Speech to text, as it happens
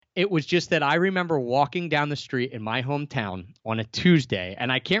It was just that I remember walking down the street in my hometown on a Tuesday, and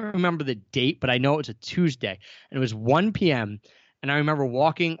I can't remember the date, but I know it was a Tuesday, and it was 1 p.m. And I remember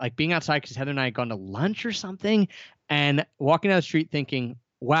walking, like being outside because Heather and I had gone to lunch or something, and walking down the street thinking,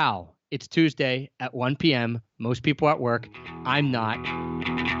 wow, it's Tuesday at 1 p.m. Most people at work. I'm not.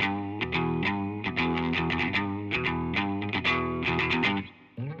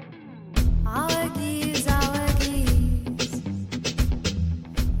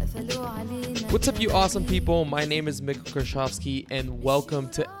 What's up, you awesome people? My name is Mikkel Krashovsky, and welcome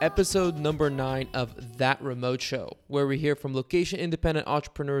to episode number 9 of That Remote Show, where we hear from location-independent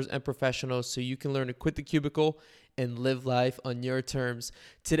entrepreneurs and professionals so you can learn to quit the cubicle and live life on your terms.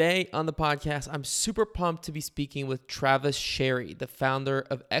 Today on the podcast, I'm super pumped to be speaking with Travis Sherry, the founder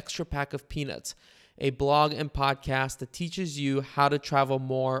of Extra Pack of Peanuts, a blog and podcast that teaches you how to travel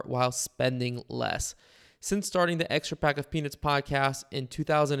more while spending less. Since starting the Extra Pack of Peanuts podcast in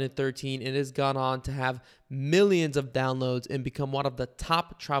 2013, it has gone on to have millions of downloads and become one of the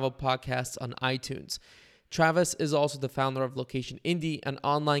top travel podcasts on iTunes. Travis is also the founder of Location Indie, an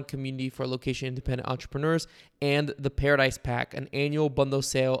online community for location-independent entrepreneurs, and the Paradise Pack, an annual bundle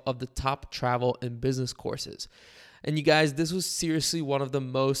sale of the top travel and business courses. And you guys, this was seriously one of the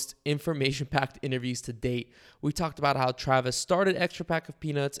most information-packed interviews to date. We talked about how Travis started Extra Pack of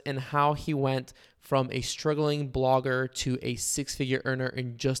Peanuts and how he went from a struggling blogger to a six-figure earner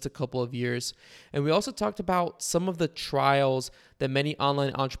in just a couple of years. And we also talked about some of the trials that many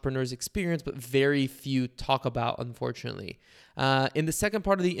online entrepreneurs experience, but very few talk about, unfortunately. In the second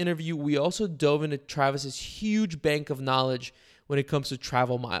part of the interview, we also dove into Travis's huge bank of knowledge when it comes to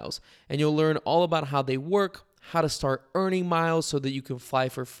travel miles. And you'll learn all about how they work, how to start earning miles so that you can fly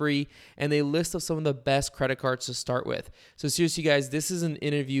for free, and a list of some of the best credit cards to start with. So seriously, guys, this is an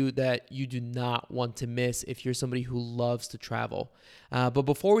interview that you do not want to miss if you're somebody who loves to travel. But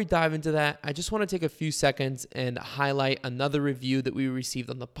before we dive into that, I just want to take a few seconds and highlight another review that we received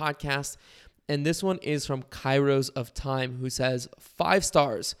on the podcast. And this one is from Kairos of Time, who says, 5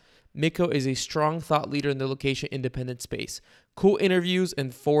 stars. Mikko is a strong thought leader in the location independent space. Cool interviews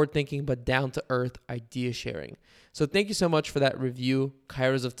and forward-thinking but down-to-earth idea sharing. So thank you so much for that review,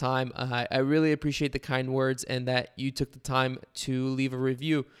 Kairos of Time. I really appreciate the kind words and that you took the time to leave a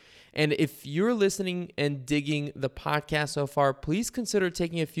review. And if you're listening and digging the podcast so far, please consider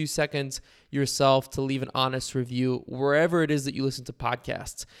taking a few seconds yourself to leave an honest review wherever it is that you listen to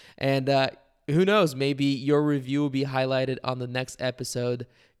podcasts. And who knows, maybe your review will be highlighted on the next episode,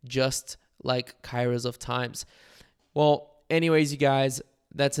 just like Kairos of Times. Well, anyways, you guys,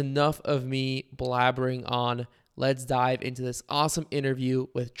 that's enough of me blabbering on. Let's dive into this awesome interview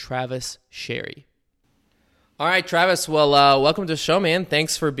with Travis Sherry. All right, Travis. Well, welcome to the show, man.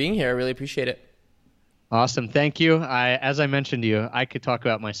 Thanks for being here. I really appreciate it. Awesome. Thank you. As I mentioned to you, I could talk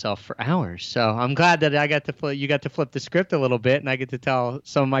about myself for hours. So I'm glad that you got to flip the script a little bit, and I get to tell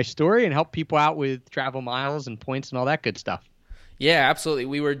some of my story and help people out with travel miles and points and all that good stuff. Yeah, absolutely.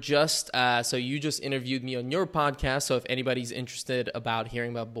 We were just, so you just interviewed me on your podcast. So if anybody's interested about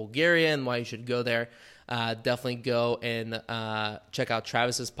hearing about Bulgaria and why you should go there, definitely go and check out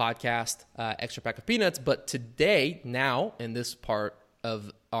Travis's podcast, Extra Pack of Peanuts. But today, now, in this part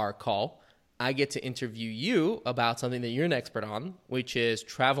of our call, I get to interview you about something that you're an expert on, which is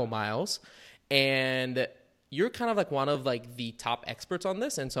travel miles. And you're kind of like one of like the top experts on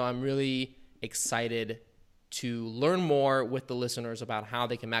this. And so I'm really excited to learn more with the listeners about how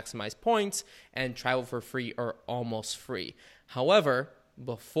they can maximize points and travel for free or almost free. However,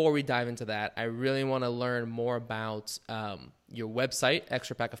 before we dive into that, I really want to learn more about your website,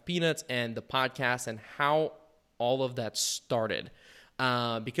 Extra Pack of Peanuts, and the podcast and how all of that started.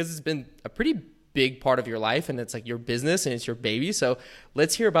 Because it's been a pretty big part of your life and it's like your business and it's your baby. So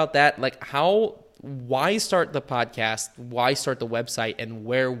let's hear about that. Like why start the podcast? Why start the website? And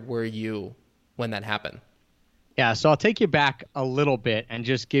where were you when that happened? Yeah, so I'll take you back a little bit and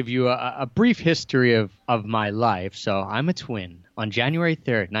just give you a brief history of my life. So I'm a twin. On January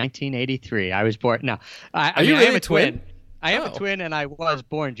 3rd, 1983, I was born. No, Are you really a twin? I am a twin, and I was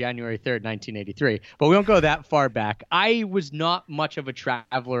born January 3rd, 1983. But we won't go that far back. I was not much of a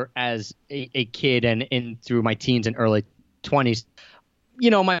traveler as a kid and in through my teens and early 20s. You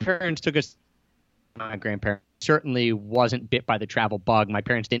know, my parents took us, my grandparents. Certainly wasn't bit by the travel bug. My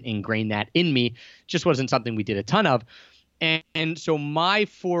parents didn't ingrain that in me. Just wasn't something we did a ton of. And so my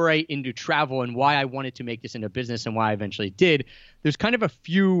foray into travel and why I wanted to make this into business and why I eventually did, there's kind of a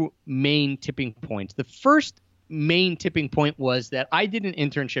few main tipping points. The first main tipping point was that I did an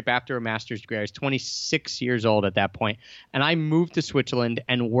internship after a master's degree. I was 26 years old at that point, and I moved to Switzerland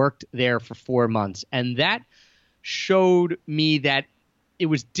and worked there for 4 months. And that showed me that it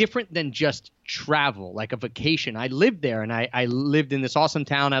was different than just travel, like a vacation. I lived there, and I lived in this awesome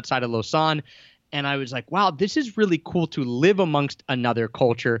town outside of Lausanne. And I was like, wow, this is really cool to live amongst another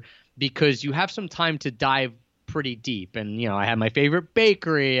culture because you have some time to dive pretty deep. And, I had my favorite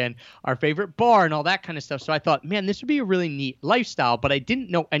bakery and our favorite bar and all that kind of stuff. So I thought, man, this would be a really neat lifestyle, but I didn't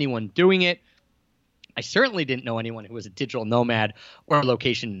know anyone doing it. I certainly didn't know anyone who was a digital nomad or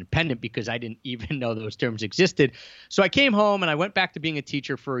location independent because I didn't even know those terms existed. So I came home and I went back to being a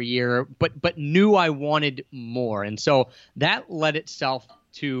teacher for a year, but knew I wanted more. And so that led itself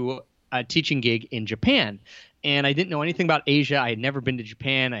to a teaching gig in Japan. And I didn't know anything about Asia. I had never been to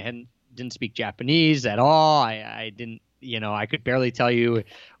Japan. I didn't speak Japanese at all. I didn't, I could barely tell you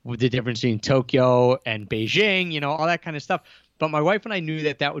the difference between Tokyo and Beijing, all that kind of stuff. But my wife and I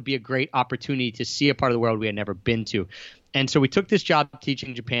knew that would be a great opportunity to see a part of the world we had never been to. And so we took this job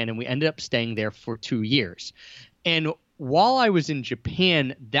teaching Japan, and we ended up staying there for 2 years. And while I was in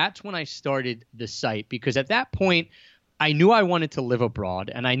Japan, that's when I started the site, because at that point, I knew I wanted to live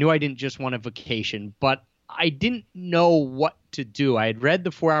abroad, and I knew I didn't just want a vacation, but I didn't know what to do. I had read the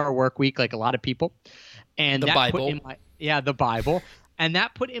 4-Hour Work Week like a lot of people. And the Bible. The Bible. And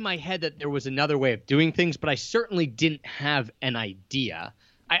that put in my head that there was another way of doing things, but I certainly didn't have an idea.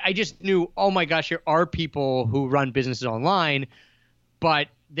 I just knew, oh my gosh, there are people who run businesses online, but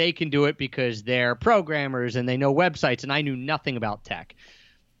they can do it because they're programmers and they know websites, and I knew nothing about tech.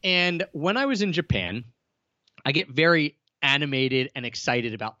 And when I was in Japan, I get very animated and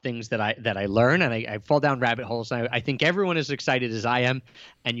excited about things that I learn, and I fall down rabbit holes. And I think everyone is excited as I am,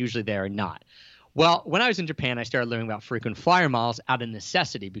 and usually they are not. Well, when I was in Japan, I started learning about frequent flyer miles out of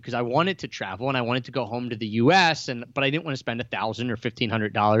necessity because I wanted to travel and I wanted to go home to the U.S. But I didn't want to spend $1,000 or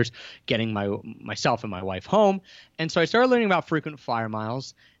 $1,500 getting myself and my wife home. And so I started learning about frequent flyer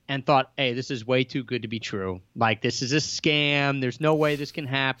miles and thought, hey, this is way too good to be true. Like, this is a scam. There's no way this can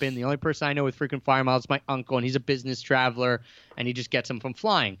happen. The only person I know with frequent flyer miles is my uncle, and he's a business traveler, and he just gets them from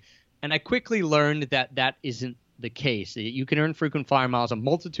flying. And I quickly learned that isn't the case. You can earn frequent flyer miles a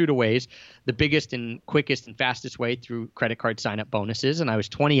multitude of ways. The biggest and quickest and fastest way through credit card sign-up bonuses. And I was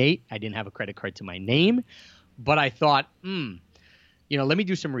 28. I didn't have a credit card to my name, but I thought, let me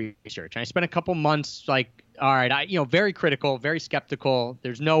do some research. And I spent a couple months like, all right, very critical, very skeptical.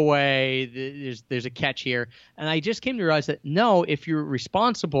 There's no way. There's a catch here. And I just came to realize that no, if you're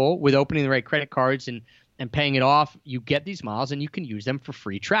responsible with opening the right credit cards and paying it off, you get these miles and you can use them for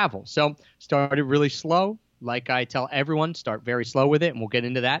free travel. So started really slow. Like I tell everyone, start very slow with it, and we'll get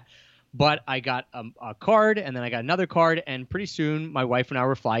into that. But I got a card, and then I got another card, and pretty soon my wife and I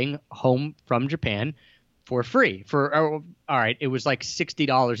were flying home from Japan for free. All right, it was like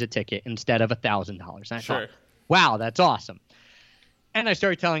 $60 a ticket instead of $1,000. And I thought, wow, that's awesome. And I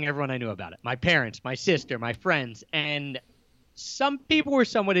started telling everyone I knew about it, my parents, my sister, my friends, and some people were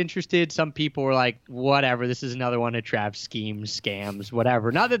somewhat interested. Some people were like, whatever, this is another one of Trav's schemes, scams,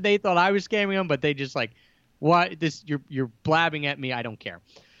 whatever. Not that they thought I was scamming them, but they just like, what, this, you're blabbing at me, I don't care.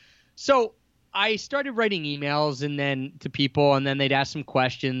 So I started writing emails and then to people, and then they'd ask some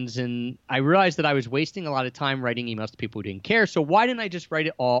questions, and I realized that I was wasting a lot of time writing emails to people who didn't care. So why didn't I just write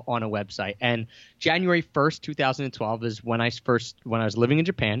it all on a website? And January 1st, 2012 is when I was living in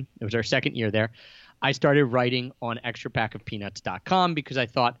Japan. It was our second year there. I started writing on extrapackofpeanuts.com because I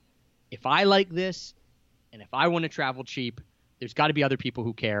thought, if I like this and if I want to travel cheap, there's got to be other people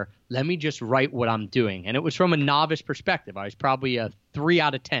who care. Let me just write what I'm doing. And it was from a novice perspective. I was probably a 3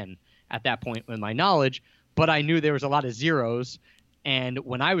 out of 10 at that point with my knowledge, but I knew there was a lot of zeros. And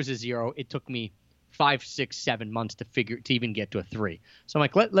when I was a zero, it took me 5, 6, 7 months to even get to a 3. So I'm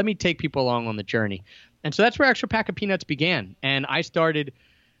like, let me take people along on the journey. And so that's where Extra Pack of Peanuts began. And I started,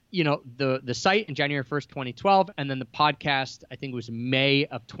 the site in January 1st, 2012, and then the podcast, I think it was May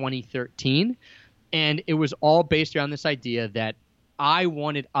of 2013. And it was all based around this idea that I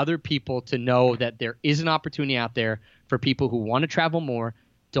wanted other people to know that there is an opportunity out there for people who want to travel more,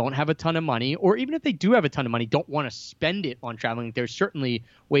 don't have a ton of money, or even if they do have a ton of money, don't want to spend it on traveling. There's certainly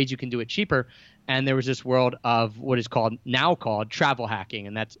ways you can do it cheaper. And there was this world of what is now called travel hacking,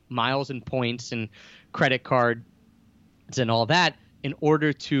 and that's miles and points and credit cards and all that in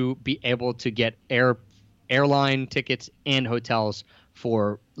order to be able to get airline tickets and hotels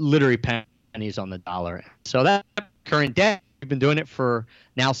for literally pennies on the dollar. So that current day, we've been doing it for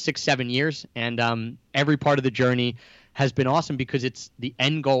now 6-7 years, and every part of the journey has been awesome because the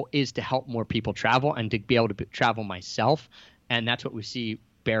end goal is to help more people travel and to be able to travel myself, and that's what we see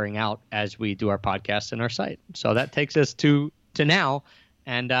bearing out as we do our podcast and our site. So that takes us to now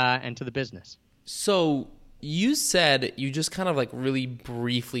and to the business. So You said, you just kind of like really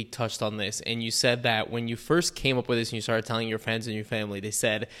briefly touched on this, and you said that when you first came up with this and you started telling your friends and your family, they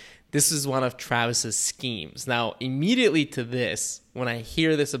said, this is one of Travis's schemes. Now, immediately to this, when I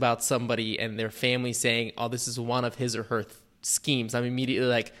hear this about somebody and their family saying, oh, this is one of his or her schemes, I'm immediately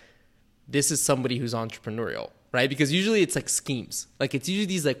like, this is somebody who's entrepreneurial, right? Because usually it's like schemes. Like it's usually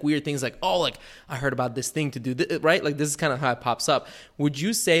these like weird things like, oh, like I heard about this thing to do this, right? Like this is kind of how it pops up. Would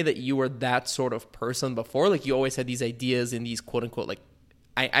you say that you were that sort of person before? Like you always had these ideas and these quote unquote, like,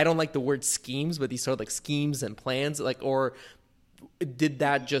 I don't like the word schemes, but these sort of like schemes and plans, like, or did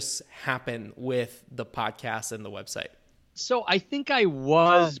that just happen with the podcast and the website? So I think I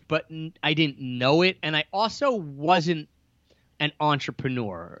was, but I didn't know it. And I also wasn't an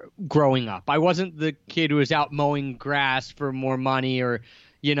entrepreneur growing up. I wasn't the kid who was out mowing grass for more money or,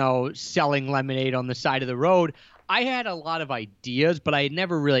 selling lemonade on the side of the road. I had a lot of ideas, but I had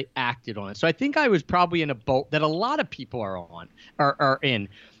never really acted on it. So I think I was probably in a boat that a lot of people are in,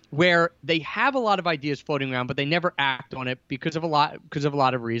 where they have a lot of ideas floating around, but they never act on it because of a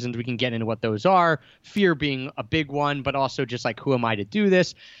lot of reasons. We can get into what those are. Fear being a big one, but also just like, who am I to do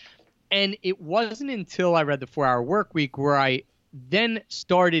this? And it wasn't until I read the 4-Hour Workweek where I then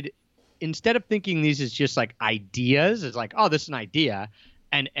started, instead of thinking these as just like ideas, it's like, oh, this is an idea,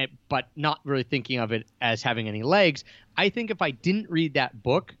 but not really thinking of it as having any legs. I think if I didn't read that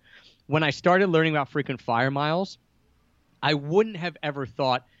book, when I started learning about frequent flyer miles, I wouldn't have ever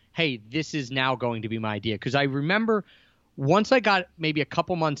thought, hey, this is now going to be my idea. Because I remember once I got maybe a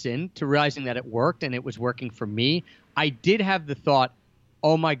couple months into realizing that it worked and it was working for me, I did have the thought,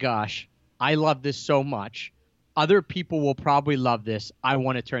 oh my gosh, I love this so much. Other people will probably love this. I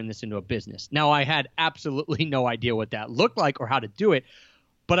want to turn this into a business. Now, I had absolutely no idea what that looked like or how to do it.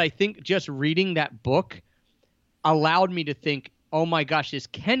 But I think just reading that book allowed me to think, oh my gosh, this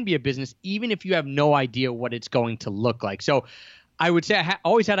can be a business, even if you have no idea what it's going to look like. So I would say I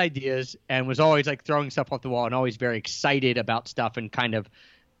always had ideas and was always like throwing stuff off the wall and always very excited about stuff and kind of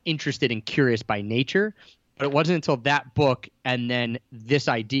interested and curious by nature. But it wasn't until that book and then this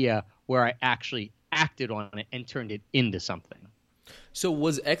idea where I actually acted on it and turned it into something. So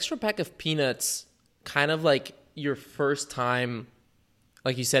was Extra Pack of Peanuts kind of like your first time,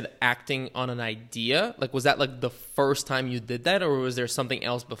 like you said, acting on an idea? Like, was that like the first time you did that, or was there something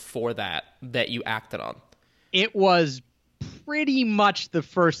else before that you acted on? It was pretty much the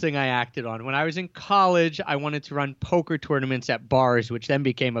first thing I acted on. When I was in college, I wanted to run poker tournaments at bars, which then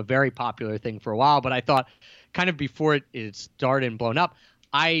became a very popular thing for a while. But I thought kind of before it started and blown up,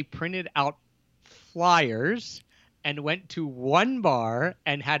 I printed out flyers and went to one bar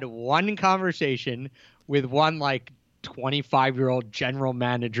and had one conversation with one like 25-year-old general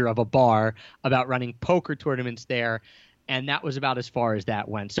manager of a bar about running poker tournaments there. And that was about as far as that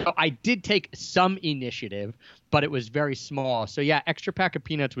went. So I did take some initiative, but it was very small. So yeah, Extra Pack of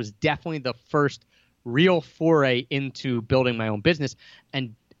Peanuts was definitely the first real foray into building my own business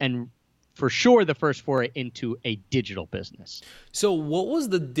and for sure the first foray into a digital business. So what was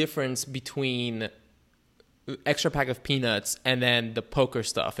the difference between Extra Pack of Peanuts and then the poker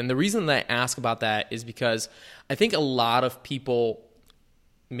stuff? And the reason that I ask about that is because I think a lot of people,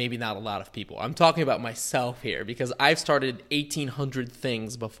 maybe not a lot of people, I'm talking about myself here, because I've started 1,800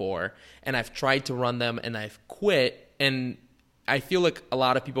 things before and I've tried to run them and I've quit. And I feel like a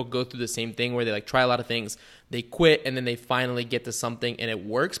lot of people go through the same thing where they like try a lot of things, they quit, and then they finally get to something and it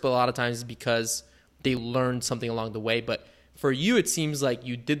works. But a lot of times it's because they learned something along the way. But for you, it seems like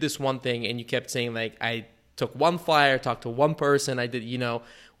you did this one thing and you kept saying like, I took one flyer, talked to one person, I did,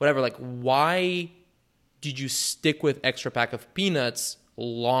 whatever. Like, why did you stick with Extra Pack of Peanuts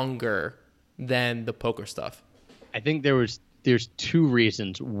longer than the poker stuff? I think there's two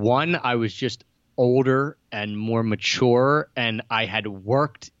reasons. One, I was just older and more mature, and I had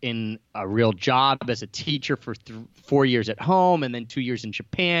worked in a real job as a teacher for 4 years at home and then 2 years in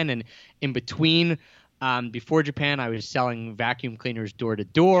Japan. And in between, before Japan, I was selling vacuum cleaners door to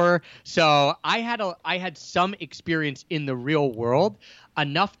door. So I had some experience in the real world,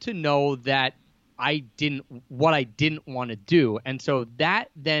 enough to know that I didn't want to do. And so that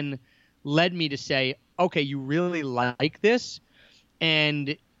then led me to say, okay, you really like this,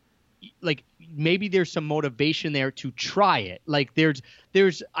 and like maybe there's some motivation there to try it. Like there's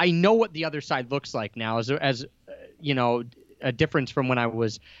I know what the other side looks like now as a difference from when I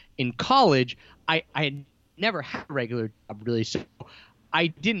was in college. I had never had a regular job really, so I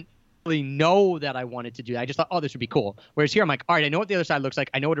didn't really know that I wanted to do that. I just thought, oh, this would be cool. Whereas here I'm like, all right, I know what the other side looks like.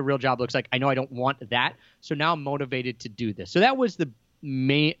 I know what a real job looks like. I know I don't want that. So now I'm motivated to do this. So that was the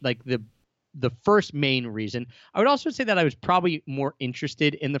main, like the first main reason. I would also say that I was probably more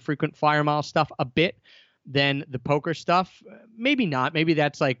interested in the frequent flyer mile stuff a bit than the poker stuff. Maybe not. Maybe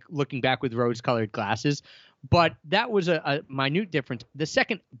that's like looking back with rose-colored glasses. But that was a minute difference. The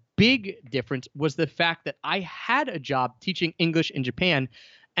second big difference was the fact that I had a job teaching English in Japan,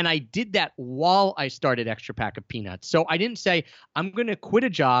 and I did that while I started Extra Pack of Peanuts. So I didn't say, I'm going to quit a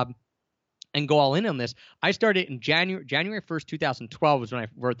job and go all in on this. I started in January 1st, 2012 was when I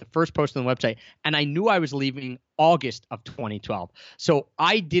wrote the first post on the website, and I knew I was leaving August of 2012. So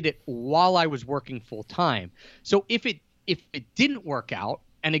I did it while I was working full time. So if it didn't work out,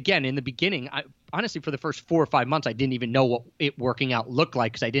 and again, in the beginning, honestly, for the first 4 or 5 months, I didn't even know what it working out looked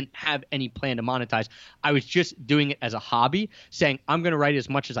like because I didn't have any plan to monetize. I was just doing it as a hobby, saying I'm going to write as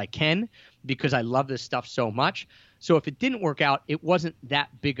much as I can because I love this stuff so much. So if it didn't work out, it wasn't that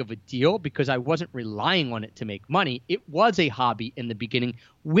big of a deal because I wasn't relying on it to make money. It was a hobby in the beginning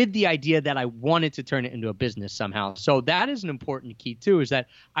with the idea that I wanted to turn it into a business somehow. So that is an important key too, is that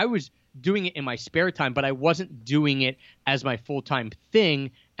I was doing it in my spare time, but I wasn't doing it as my full-time thing,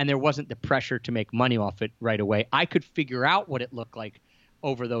 and there wasn't the pressure to make money off it right away. I could figure out what it looked like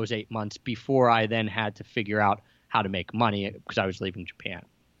over those 8 months before I then had to figure out how to make money because I was leaving Japan.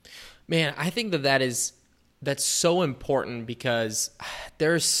 Man, I think that's so important because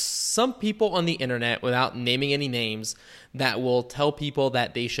there's some people on the internet, without naming any names, that will tell people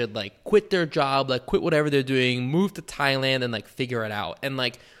that they should like quit their job, like quit whatever they're doing, move to Thailand and like figure it out. And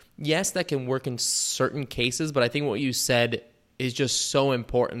like, yes, that can work in certain cases, but I think what you said is just so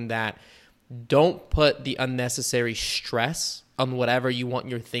important that don't put the unnecessary stress on whatever you want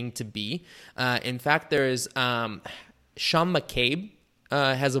your thing to be. In fact, there is Sean McCabe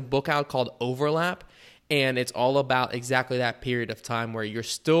has a book out called Overlap, and it's all about exactly that period of time where you're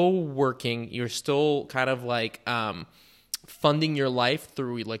still working, you're still kind of like funding your life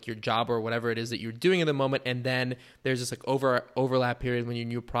through like your job or whatever it is that you're doing at the moment, and then there's this like overlap period when your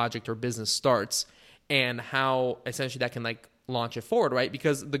new project or business starts, and how essentially that can like launch it forward, right?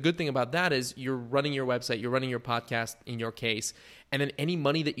 Because the good thing about that is you're running your website, you're running your podcast in your case, and then any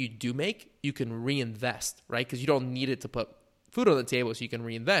money that you do make, you can reinvest, right? Because you don't need it to put food on the table, so you can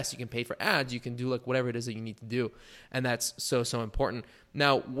reinvest, you can pay for ads, you can do like whatever it is that you need to do, and that's so important.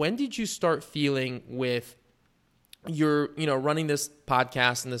 Now, when did you start feeling with your, running this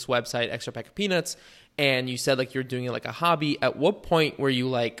podcast and this website, Extra Pack of Peanuts, and you said like you're doing it like a hobby? At what point were you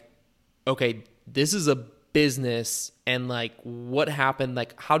like, okay, this is a business, and like what happened?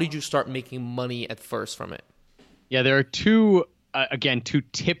 Like, how did you start making money at first from it? Yeah, there are two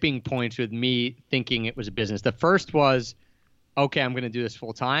tipping points with me thinking it was a business. The first was, okay, I'm going to do this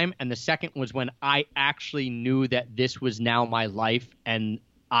full time. And the second was when I actually knew that this was now my life and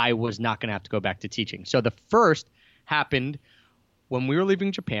I was not going to have to go back to teaching. So the first happened when we were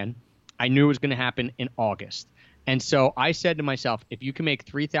leaving Japan. I knew it was going to happen in August. And so I said to myself, if you can make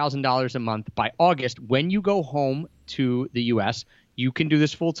 $3,000 a month by August, when you go home to the US, you can do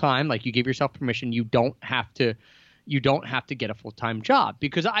this full time. Like, you give yourself permission. You don't have to get a full-time job,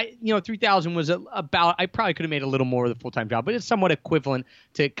 because 3,000 was about, I probably could have made a little more of the full-time job, but it's somewhat equivalent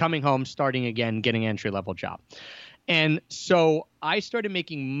to coming home, starting again, getting an entry-level job. And so I started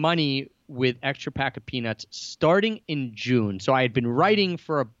making money with Extra Pack of Peanuts starting in June. So I had been writing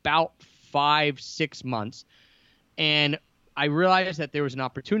for about 5-6 months, and I realized that there was an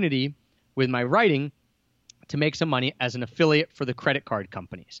opportunity with my writing to make some money as an affiliate for the credit card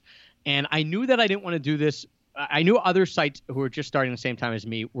companies. And I knew that I didn't want to do this. I knew other sites who were just starting the same time as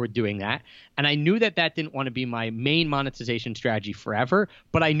me were doing that. And I knew that didn't want to be my main monetization strategy forever.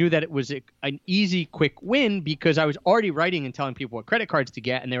 But I knew that it was an easy, quick win because I was already writing and telling people what credit cards to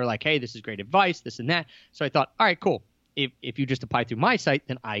get. And they were like, hey, this is great advice, this and that. So I thought, all right, cool. If you just apply through my site,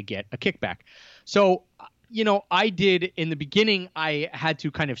 then I get a kickback. So I did in the beginning, I had to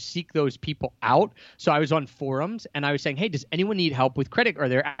kind of seek those people out. So I was on forums and I was saying, hey, does anyone need help with credit? Or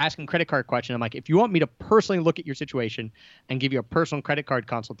they're asking credit card questions. I'm like, if you want me to personally look at your situation and give you a personal credit card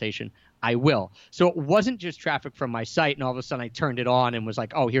consultation, I will. So it wasn't just traffic from my site and all of a sudden I turned it on and was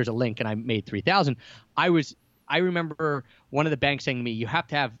like, oh, here's a link and I made 3,000. I remember one of the banks saying to me, you have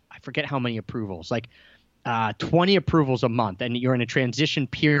to have, I forget how many approvals, like 20 approvals a month, and you're in a transition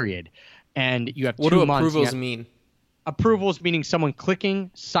period. And you have 2 months. What do approvals mean? Approvals meaning someone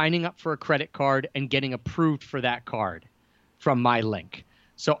clicking, signing up for a credit card, and getting approved for that card from my link.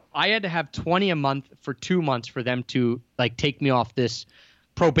 So I had to have 20 a month for 2 months for them to like take me off this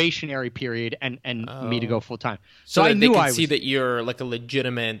probationary period and me to go full time. So I knew they could see that you're like a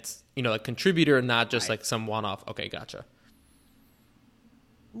legitimate, like contributor, not just like some one-off. Okay, gotcha.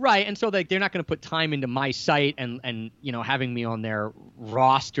 Right, and so like they're not going to put time into my site and having me on their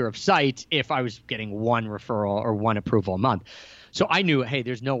roster of sites if I was getting one referral or one approval a month. So I knew, hey,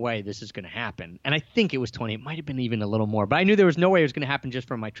 there's no way this is going to happen. And I think it was 20. It might have been even a little more, but I knew there was no way it was going to happen just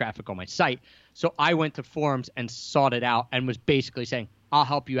from my traffic on my site. So I went to forums and sought it out and was basically saying, I'll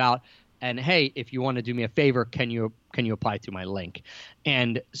help you out. And hey, if you want to do me a favor, can you apply to my link?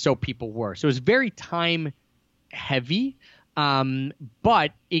 And so people were. So it was very time heavy.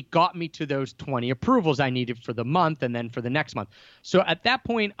 But it got me to those 20 approvals I needed for the month and then for the next month. So at that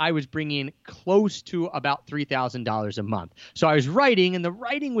point, I was bringing close to about $3,000 a month. So I was writing, and the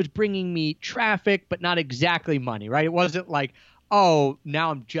writing was bringing me traffic, but not exactly money, right? It wasn't like, oh, now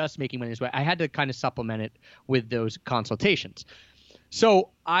I'm just making money this way. I had to kind of supplement it with those consultations. So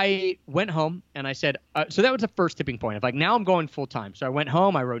I went home and I said, so that was the first tipping point of like, now I'm going full time. So I went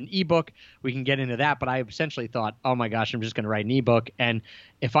home, I wrote an ebook. We can get into that. But I essentially thought, oh my gosh, I'm just going to write an ebook. And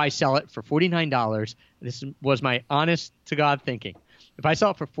if I sell it for $49, this was my honest to God thinking. If I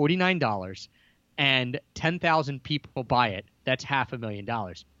sell it for $49 and 10,000 people buy it, that's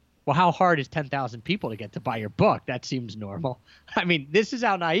 $500,000. Well, how hard is 10,000 people to get to buy your book? That seems normal. I mean, this is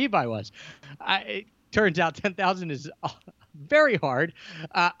how naive I was. It turns out 10,000 is very hard.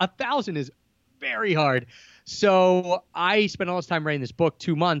 1,000 is very hard. So I spent all this time writing this book,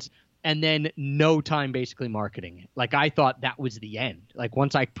 2 months, and then no time basically marketing it. Like I thought that was the end. Like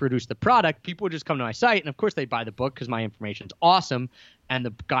once I produced the product, people would just come to my site, and of course they'd buy the book because my information's awesome, and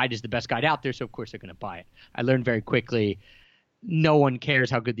the guide is the best guide out there, so of course they're going to buy it. I learned very quickly no one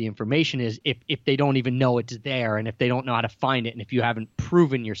cares how good the information is if they don't even know it's there, and if they don't know how to find it, and if you haven't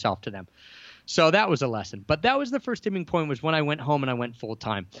proven yourself to them. So that was a lesson. But that was the first tipping point, was when I went home and I went full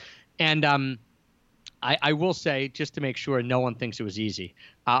time. And I will say, just to make sure no one thinks it was easy,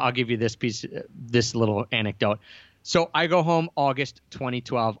 I'll give you this little anecdote. So I go home August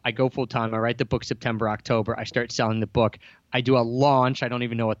 2012. I go full time. I write the book September, October. I start selling the book. I do a launch. I don't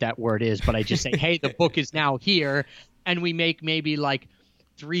even know what that word is, but I just say, hey, the book is now here. And we make maybe like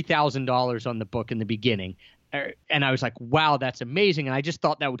 $3,000 on the book in the beginning. And I was like, wow, that's amazing. And I just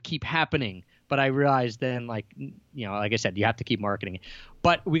thought that would keep happening. But I realized then, like I said, you have to keep marketing it.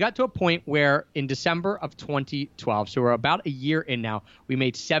 But we got to a point where in December of 2012, so we're about a year in now, we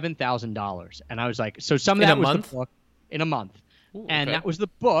made $7,000. And I was like, so some of that was the book in a month. Ooh, and okay. that was the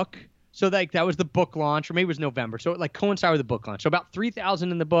book. So like that was the book launch, or maybe it was November. So it like coincided with the book launch. So about $3,000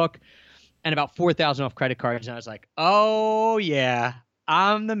 in the book and about $4,000 off credit cards. And I was like, oh yeah,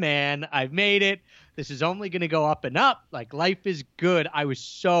 I'm the man. I've made it. This is only going to go up and up. Like life is good. I was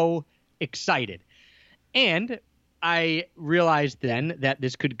so excited. And I realized then that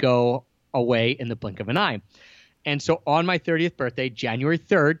this could go away in the blink of an eye. And so on my 30th birthday, January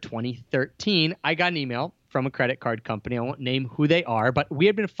 3rd, 2013, I got an email from a credit card company. I won't name who they are, but we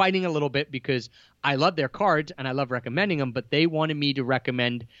had been fighting a little bit because I love their cards and I love recommending them, but they wanted me to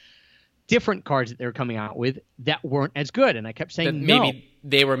recommend different cards that they were coming out with that weren't as good. And I kept saying that maybe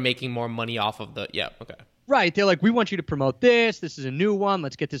they were making more money off of the, yeah, okay. Right. They're like, we want you to promote this. This is a new one.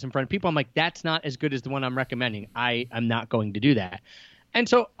 Let's get this in front of people. I'm like, that's not as good as the one I'm recommending. I'm not going to do that. And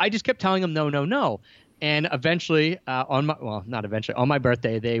so I just kept telling them no. And eventually on my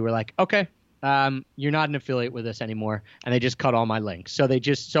birthday, they were like, okay, you're not an affiliate with us anymore. And they just cut all my links.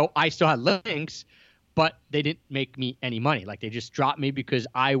 So I still had links, but they didn't make me any money. Like they just dropped me because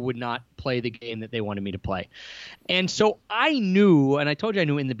I would not play the game that they wanted me to play. And so I knew, and I told you I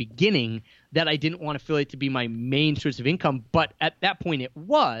knew in the beginning, that I didn't want affiliate to be my main source of income. But at that point it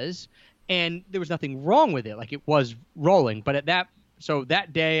was, and there was nothing wrong with it. Like it was rolling. But so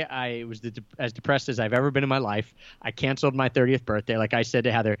that day I was as depressed as I've ever been in my life. I canceled my 30th birthday. Like I said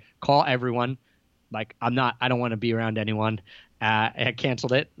to Heather, call everyone. Like I don't want to be around anyone. I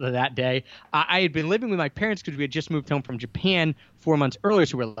canceled it that day. I had been living with my parents because we had just moved home from Japan 4 months earlier.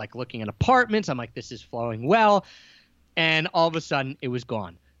 So we were like looking at apartments. I'm like, this is flowing well. And all of a sudden it was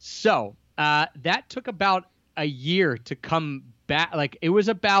gone. So that took about a year to come back. Like it was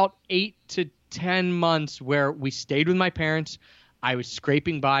about 8 to 10 months where we stayed with my parents. I was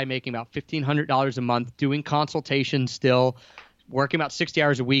scraping by, making about $1,500 a month, doing consultations still, working about 60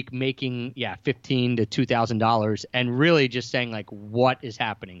 hours a week, making $1,500 to $2,000, and really just saying like, what is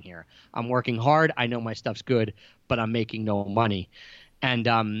happening here? I'm working hard. I know my stuff's good, but I'm making no money. And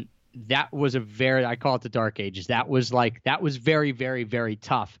that was I call it the dark ages. That was very, very, very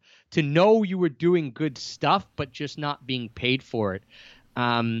tough to know you were doing good stuff, but just not being paid for it.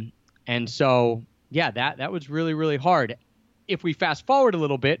 And so, that was really, really hard. If we fast forward a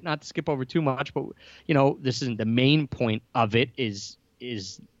little bit, not to skip over too much, but this isn't the main point of it. Is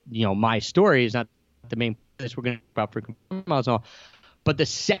my story is not the main place we're going to talk about for miles and all. But the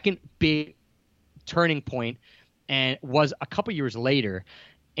second big turning point and was a couple years later,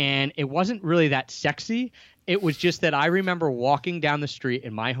 and it wasn't really that sexy. It was just that I remember walking down the street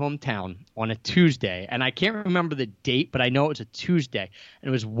in my hometown on a Tuesday, and I can't remember the date, but I know it was a Tuesday, and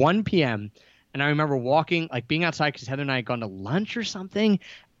it was 1 p.m. And I remember walking, like being outside because Heather and I had gone to lunch or something,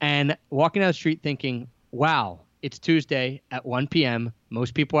 and walking down the street thinking, wow, it's Tuesday at 1 p.m.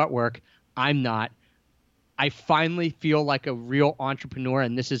 Most people at work. I'm not. I finally feel like a real entrepreneur,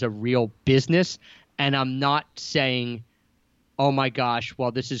 and this is a real business. And I'm not saying, oh my gosh,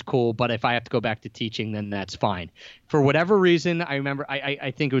 well, this is cool, but if I have to go back to teaching, then that's fine. For whatever reason, I remember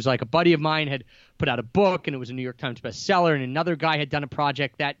I think it was like a buddy of mine had put out a book, and it was a New York Times bestseller, and another guy had done a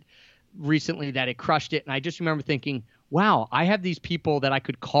project that recently that it crushed it. And I just remember thinking, wow, I have these people that I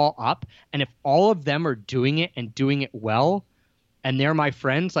could call up, and if all of them are doing it and doing it well, and they're my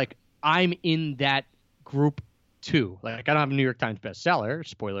friends, like I'm in that group too. Like I don't have a New York Times bestseller,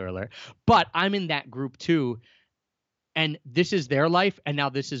 spoiler alert, but I'm in that group too. And this is their life, and now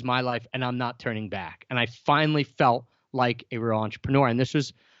this is my life, and I'm not turning back. And I finally felt like a real entrepreneur. And this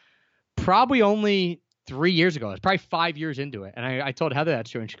was probably only 3 years ago. It's probably 5 years into it. And I told Heather that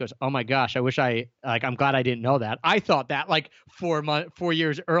story, and she goes, oh my gosh, I'm glad I didn't know that. I thought that like 4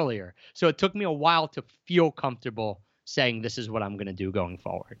 years earlier. So it took me a while to feel comfortable saying this is what I'm going to do going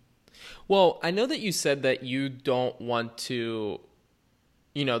forward. Well, I know that you said that you don't want to,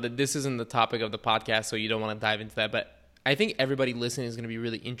 that this isn't the topic of the podcast, so you don't want to dive into that. But I think everybody listening is going to be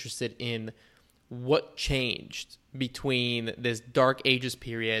really interested in what changed between this dark ages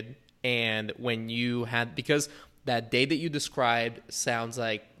period and when you had, because that day that you described sounds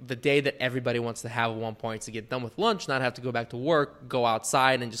like the day that everybody wants to have at one point to get done with lunch, not have to go back to work, go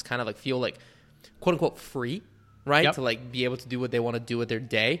outside and just kind of like feel like quote unquote free, right? Yep. To like be able to do what they want to do with their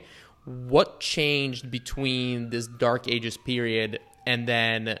day. What changed between this dark ages period and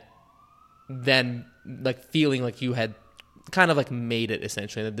then like feeling like you had kind of like made it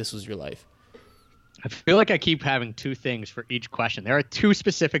essentially, that this was your life? I feel like I keep having two things for each question. There are two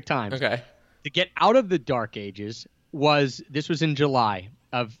specific times. Okay. To get out of the dark ages was in July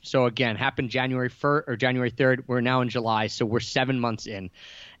of, so again, happened January 1st or January 3rd. We're now in July, so we're 7 months in.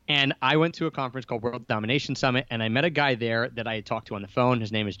 And I went to a conference called World Domination Summit, and I met a guy there that I had talked to on the phone.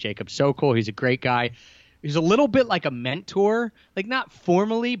 His name is Jacob Sokol. He's a great guy. He's a little bit like a mentor, like not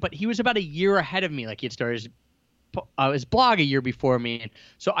formally, but he was about a year ahead of me. Like he had started his blog a year before me. And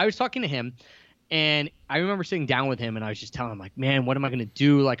so I was talking to him, and I remember sitting down with him, and I was just telling him, like, man, what am I going to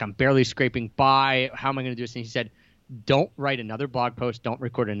do? Like, I'm barely scraping by. How am I going to do this? And he said, don't write another blog post. Don't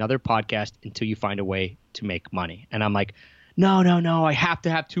record another podcast until you find a way to make money. And I'm like, no. I have to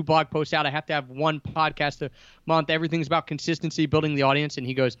have 2 blog posts out. I have to have 1 podcast a month. Everything's about consistency, building the audience. And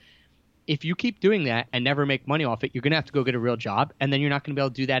he goes, if you keep doing that and never make money off it, you're going to have to go get a real job, and then you're not going to be able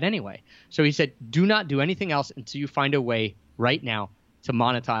to do that anyway. So he said, do not do anything else until you find a way right now to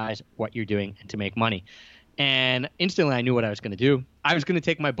monetize what you're doing and to make money. And instantly I knew what I was going to do. I was going to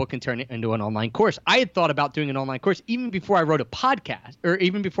take my book and turn it into an online course. I had thought about doing an online course even before I wrote a podcast, or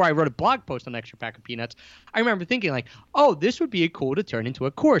even before I wrote a blog post on Extra Pack of Peanuts. I remember thinking like, oh, this would be cool to turn into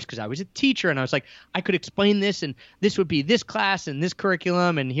a course, because I was a teacher, and I was like, I could explain this, and this would be this class and this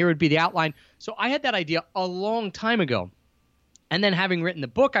curriculum, and here would be the outline. So I had that idea a long time ago. And then having written the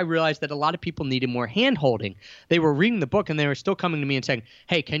book, I realized that a lot of people needed more hand-holding. They were reading the book, and they were still coming to me and saying,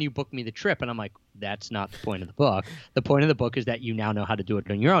 hey, can you book me the trip? And I'm like, that's not the point of the book. The point of the book is that you now know how to do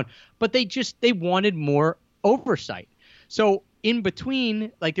it on your own. But they wanted more oversight. So in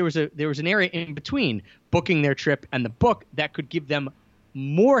between, like there was an area in between booking their trip and the book that could give them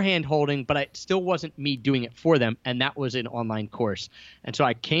more hand-holding, but it still wasn't me doing it for them, and that was an online course. And so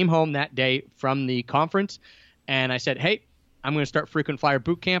I came home that day from the conference, and I said, hey, I'm going to start Frequent Flyer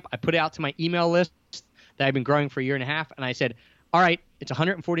Bootcamp. I put it out to my email list that I've been growing for a year and a half. And I said, all right, it's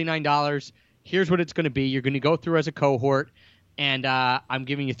 $149. Here's what it's going to be. You're going to go through as a cohort, and I'm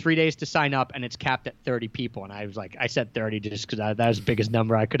giving you 3 days to sign up, and it's capped at 30 people. And I was like, I said 30 just because that was the biggest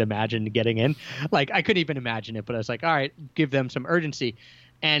number I could imagine getting in. Like, I couldn't even imagine it, but I was like, all right, give them some urgency.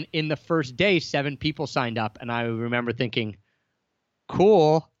 And in the first day, 7 people signed up. And I remember thinking,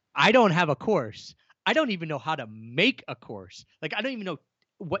 cool, I don't have a course. I don't even know how to make a course. Like, I don't even know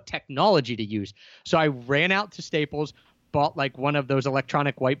what technology to use. So I ran out to Staples, bought like one of those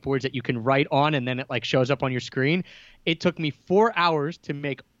electronic whiteboards that you can write on, and then it like shows up on your screen. It took me 4 hours to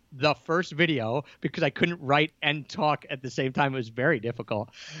make the first video because I couldn't write and talk at the same time. It was very difficult.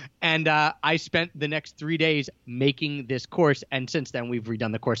 And I spent the next 3 days making this course. And since then, we've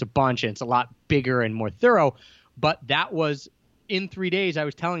redone the course a bunch, and it's a lot bigger and more thorough. But that was in 3 days. I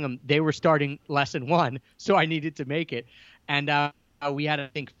was telling them they were starting lesson 1, so I needed to make it. And we had, I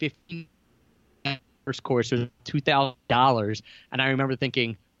think, 15 first course was $2,000. And I remember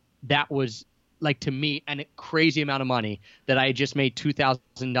thinking that was like, to me, a crazy amount of money that I had just made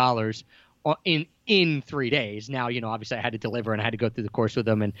 $2,000 in 3 days. Now, obviously I had to deliver and I had to go through the course with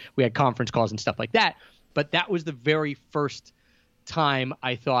them and we had conference calls and stuff like that. But that was the very first time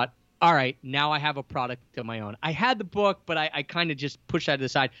I thought, all right, now I have a product of my own. I had the book, but I kind of just pushed that to the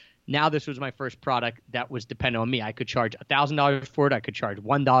side. Now this was my first product that was dependent on me. I could charge $1,000 for it. I could charge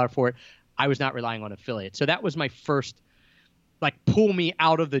 $1 for it. I was not relying on affiliates. So that was my first, like, pull me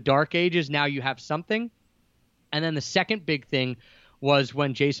out of the dark ages. Now you have something. And then the second big thing was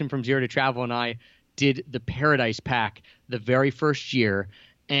when Jason from Zero to Travel and I did the Paradise Pack the very first year.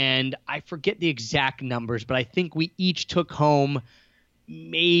 And I forget the exact numbers, but I think we each took home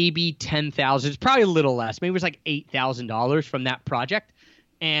maybe $10,000. It's probably a little less. Maybe it was like $8,000 from that project.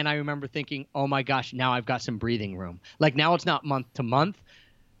 And I remember thinking, oh my gosh, now I've got some breathing room. Like, now it's not month to month.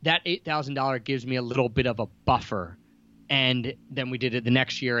 That $8,000 gives me a little bit of a buffer. And then we did it the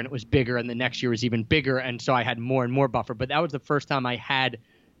next year and it was bigger, and the next year was even bigger. And so I had more and more buffer. But that was the first time I had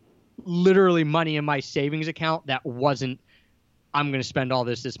literally money in my savings account that wasn't, I'm going to spend all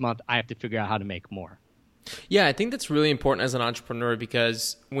this month. I have to figure out how to make more. Yeah, I think that's really important as an entrepreneur,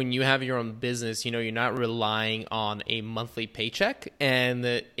 because when you have your own business, you're not relying on a monthly paycheck, and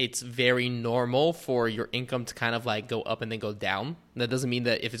it's very normal for your income to kind of like go up and then go down. That doesn't mean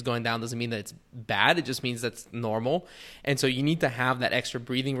that if it's going down doesn't mean that it's bad. It just means that's normal. And so you need to have that extra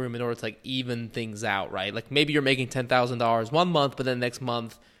breathing room in order to like even things out, right? Like maybe you're making $10,000 one month, but then next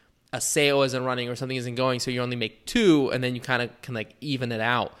month a sale isn't running or something isn't going, so you only make two, and then you kind of can like even it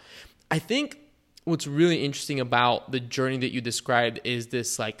out. I think what's really interesting about the journey that you described is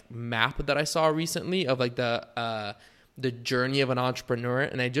this like map that I saw recently of like the journey of an entrepreneur,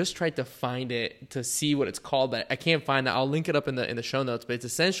 and I just tried to find it to see what it's called, but I can't find it. I'll link it up in the show notes, but it's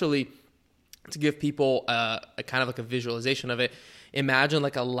essentially to give people a kind of like a visualization of it. Imagine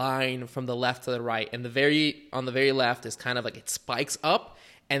like a line from the left to the right, and on the very left is kind of like it spikes up,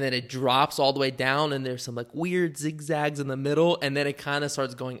 and then it drops all the way down, and there's some like weird zigzags in the middle, and then it kind of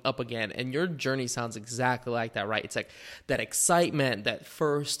starts going up again. And your journey sounds exactly like that, right? It's like that excitement, that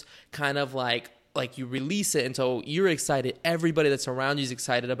first kind of like you release it, and so you're excited. Everybody that's around you is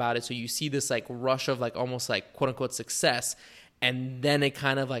excited about it. So you see this like rush of like almost like quote unquote success, and then it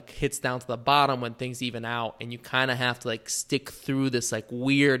kind of like hits down to the bottom when things even out, and you kind of have to like stick through this like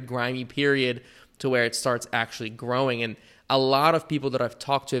weird grimy period to where it starts actually growing. And a lot of people that I've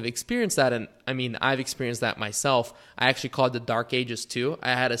talked to have experienced that. And I mean, I've experienced that myself. I actually call it the dark ages too.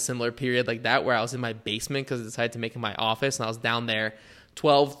 I had a similar period like that where I was in my basement because I decided to make it my office, and I was down there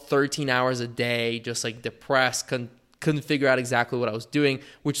 12, 13 hours a day, just like depressed, couldn't figure out exactly what I was doing,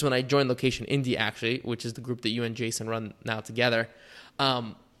 which is when I joined Location Indie, actually, which is the group that you and Jason run now together.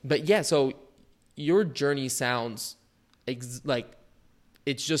 But yeah, so your journey sounds like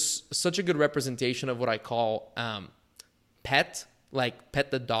it's just such a good representation of what I call PET, like pet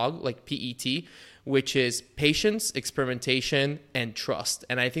the dog, like PET, which is patience, experimentation, and trust.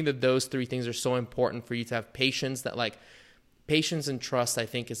 And I think that those three things are so important for you to have patience. That like patience and trust, I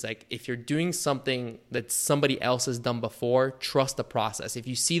think, is like if you're doing something that somebody else has done before, trust the process. If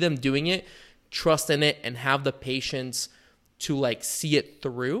you see them doing it, trust in it and have the patience to like see it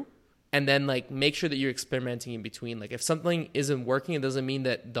through. And then like make sure that you're experimenting in between. Like if something isn't working, it doesn't mean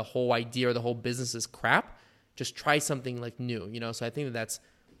that the whole idea or the whole business is crap. Just try something like new, So I think that that's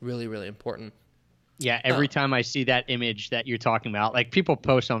really, really important. Yeah, every time I see that image that you're talking about, like people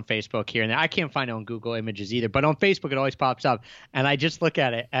post on Facebook here and there. I can't find it on Google Images either, but on Facebook it always pops up, and I just look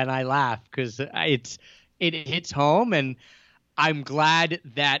at it and I laugh because it hits home, and I'm glad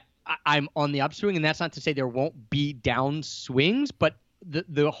that I'm on the upswing. And that's not to say there won't be down swings, but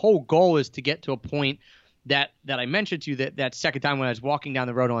the whole goal is to get to a point that I mentioned to you that second time when I was walking down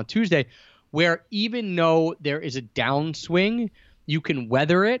the road on Tuesday, where even though there is a downswing, you can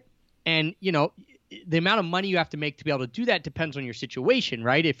weather it. And, the amount of money you have to make to be able to do that depends on your situation,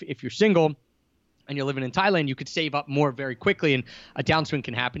 right? If you're single and you're living in Thailand, you could save up more very quickly, and a downswing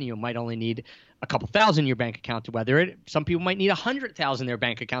can happen. You might only need a couple thousand in your bank account to weather it. Some people might need 100,000 in their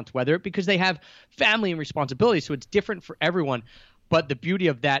bank account to weather it because they have family and responsibility. So it's different for everyone. But the beauty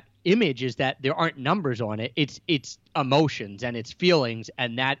of that image is that there aren't numbers on it. It's emotions and it's feelings,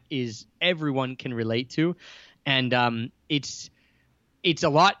 and that is everyone can relate to. And it's a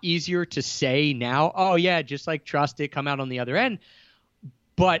lot easier to say now, oh yeah, just like trust it, come out on the other end.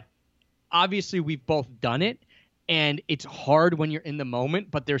 But obviously we've both done it, and it's hard when you're in the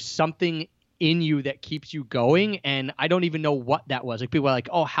moment, but there's something in you that keeps you going. And I don't even know what that was. Like, people are like,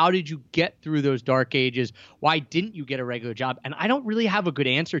 oh, how did you get through those dark ages? Why didn't you get a regular job? And I don't really have a good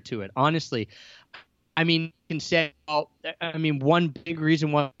answer to it, honestly. I mean, you can say, oh, I mean, one big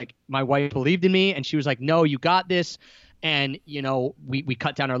reason was like my wife believed in me and she was like, no, you got this. And, you know, we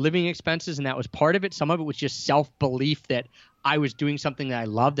cut down our living expenses, and that was part of it. Some of it was just self-belief that I was doing something that I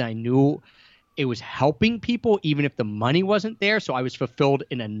loved, and I knew it was helping people, even if the money wasn't there. So I was fulfilled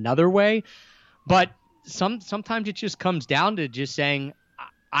in another way. But sometimes it just comes down to just saying,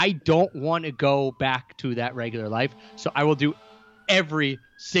 I don't want to go back to that regular life. So I will do every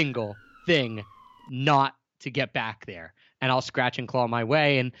single thing not to get back there. And I'll scratch and claw my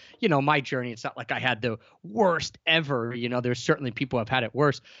way. And, you know, my journey, it's not like I had the worst ever. You know, there's certainly people who have had it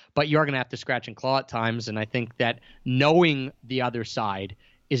worse, but you're going to have to scratch and claw at times. And I think that knowing the other side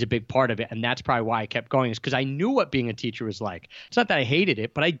is a big part of it. And that's probably why I kept going, is because I knew what being a teacher was like. It's not that I hated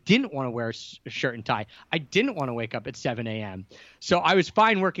it, but I didn't want to wear a shirt and tie. I didn't want to wake up at 7 a.m. So I was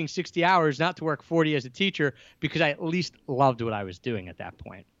fine working 60 hours, not to work 40 as a teacher, because I at least loved what I was doing at that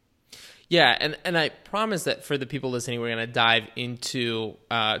point. Yeah, and I promise that for the people listening, we're going to dive into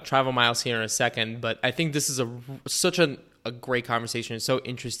Travel Miles here in a second. But I think this is such a great conversation. It's so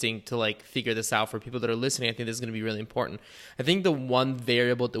interesting to like figure this out for people that are listening. I think this is going to be really important. I think the one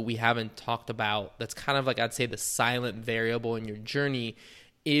variable that we haven't talked about that's kind of like, I'd say, the silent variable in your journey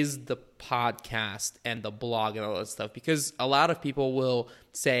is the podcast and the blog and all that stuff. Because a lot of people will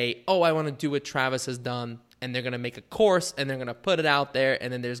say, oh, I want to do what Travis has done. And they're going to make a course and they're going to put it out there,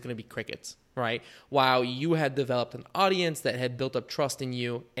 and then there's going to be crickets, right? While you had developed an audience that had built up trust in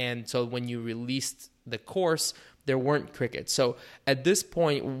you. And so when you released the course, there weren't crickets. So at this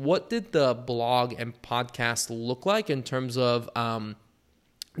point, what did the blog and podcast look like in terms of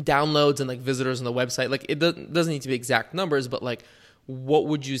downloads and like visitors on the website? Like, it doesn't need to be exact numbers, but like, what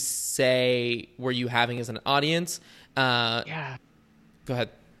would you say were you having as an audience? Yeah. Go ahead.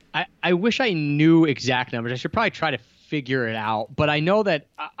 I wish I knew exact numbers. I should probably try to figure it out. But I know that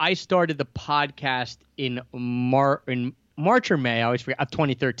I started the podcast in March or May, I always forget, of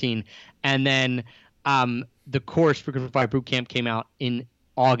 2013. And then the course, Frequent Flyer Bootcamp, came out in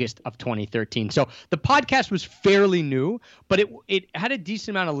August of 2013. So the podcast was fairly new, but it had a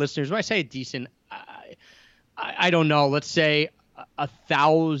decent amount of listeners. When I say a decent, I don't know, let's say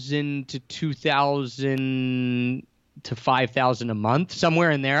 1,000 to 2,000 to 5,000 a month, somewhere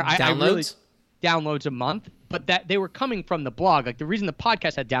in there. Downloads? I really, downloads a month, but that they were coming from the blog. Like, the reason the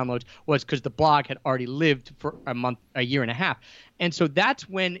podcast had downloads was because the blog had already lived for a year and a half. And so that's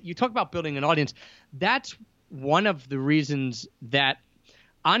when you talk about building an audience. That's one of the reasons that,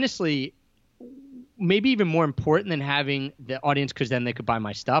 honestly, maybe even more important than having the audience, because then they could buy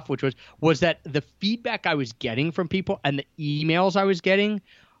my stuff, which was that the feedback I was getting from people and the emails I was getting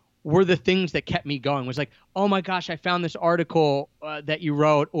were the things that kept me going. Was like, oh my gosh, I found this article that you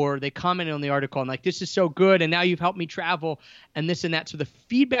wrote, or they commented on the article and like, this is so good, and now you've helped me travel and this and that. So the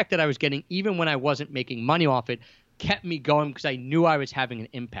feedback that I was getting, even when I wasn't making money off it, kept me going because I knew I was having an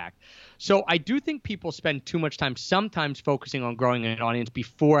impact. So I do think people spend too much time sometimes focusing on growing an audience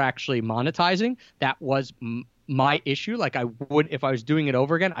before actually monetizing. That was my issue. Like, I would, if I was doing it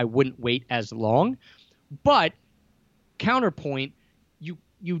over again, I wouldn't wait as long. But counterpoint,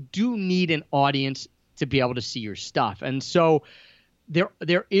 you do need an audience to be able to see your stuff. And so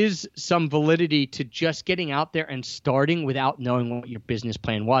there is some validity to just getting out there and starting without knowing what your business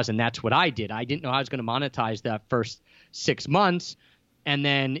plan was. And that's what I did. I didn't know how I was going to monetize that first 6 months. And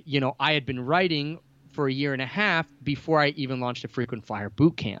then, you know, I had been writing for a year and a half before I even launched a Frequent Flyer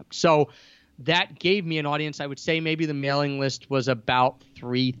Bootcamp. So that gave me an audience. I would say maybe the mailing list was about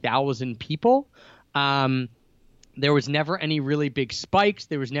 3,000 people. There was never any really big spikes.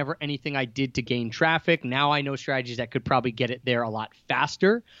 There was never anything I did to gain traffic. Now I know strategies that could probably get it there a lot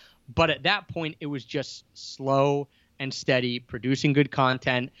faster. But at that point, it was just slow and steady, producing good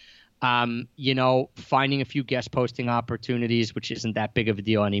content, you know, finding a few guest posting opportunities, which isn't that big of a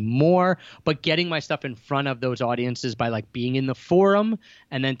deal anymore, but getting my stuff in front of those audiences by like being in the forum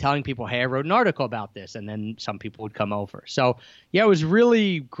and then telling people, hey, I wrote an article about this. And then some people would come over. So yeah, it was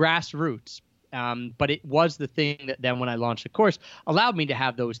really grassroots. But it was the thing that then when I launched the course allowed me to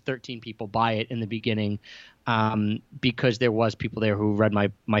have those 13 people buy it in the beginning, because there was people there who read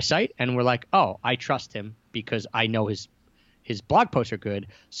my site and were like, oh, I trust him because I know his blog posts are good.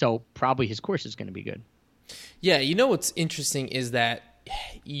 So probably his course is going to be good. Yeah. You know, what's interesting is that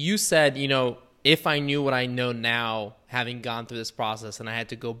you said, you know, if I knew what I know now having gone through this process and I had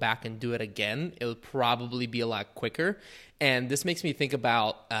to go back and do it again, it would probably be a lot quicker. And this makes me think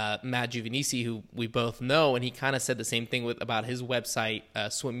about Matt Giovanisci, who we both know, and he kind of said the same thing about his website,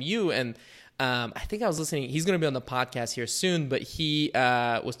 SwimU. And I think I was listening. He's going to be on the podcast here soon, but he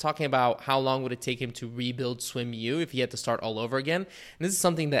was talking about how long would it take him to rebuild SwimU if he had to start all over again. And this is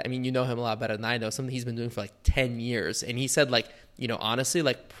something that, I mean, you know him a lot better than I know, something he's been doing for like 10 years. And he said, like, you know, honestly,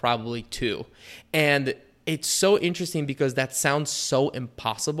 like probably 2. And it's so interesting because that sounds so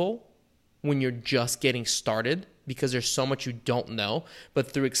impossible when you're just getting started, because there's so much you don't know.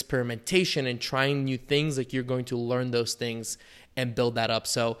 But through experimentation and trying new things, like you're going to learn those things and build that up.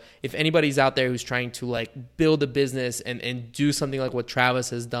 So if anybody's out there who's trying to like build a business and do something like what Travis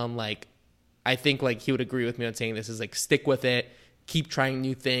has done, like I think like he would agree with me on saying this is like stick with it, keep trying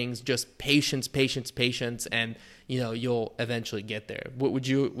new things, just patience, and you know, you'll eventually get there. Would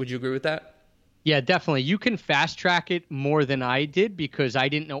you agree with that? Yeah, definitely. You can fast track it more than I did because I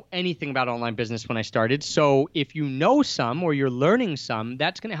didn't know anything about online business when I started. So if you know some or you're learning some,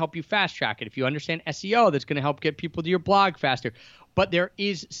 that's going to help you fast track it. If you understand SEO, that's going to help get people to your blog faster. But there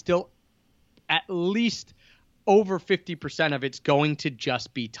is still at least over 50% of it's going to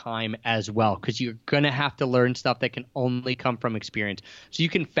just be time as well, because you're going to have to learn stuff that can only come from experience. So you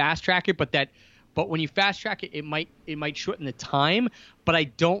can fast track it, but when you fast track it, it might shorten the time, but I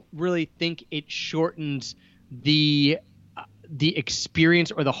don't really think it shortens the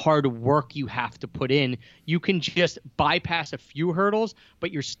experience or the hard work you have to put in. You can just bypass a few hurdles,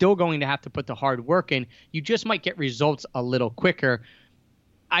 but you're still going to have to put the hard work in. You just might get results a little quicker.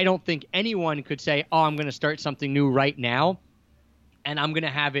 I don't think anyone could say, oh, I'm going to start something new right now, and I'm going to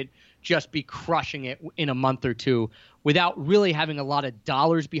have it just be crushing it in a month or two without really having a lot of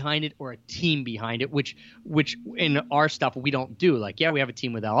dollars behind it or a team behind it, which in our stuff we don't do. Like, yeah, we have a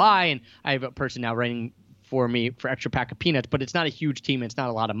team with LI, and I have a person now writing for me for Extra Pack of Peanuts, but it's not a huge team. It's not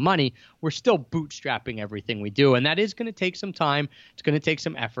a lot of money. We're still bootstrapping everything we do, and that is going to take some time. It's going to take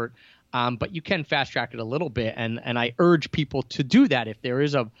some effort. But you can fast track it a little bit, and I urge people to do that. If there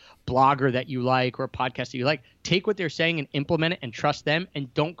is a blogger that you like or a podcast that you like, take what they're saying and implement it and trust them,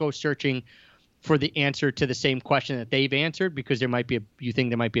 and don't go searching for the answer to the same question that they've answered because you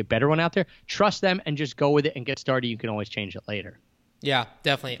think there might be a better one out there. Trust them and just go with it and get started. You can always change it later. Yeah,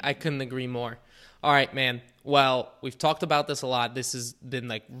 definitely. I couldn't agree more. All right, man. Well, we've talked about this a lot. This has been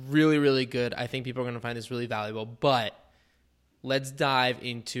like really, really good. I think people are going to find this really valuable, but let's dive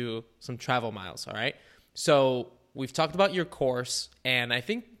into some travel miles, all right? So we've talked about your course, and I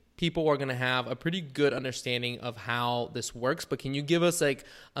think people are going to have a pretty good understanding of how this works, but can you give us like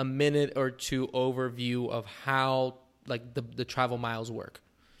a minute or two overview of how like the travel miles work?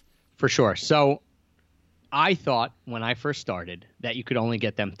 For sure. So I thought when I first started that you could only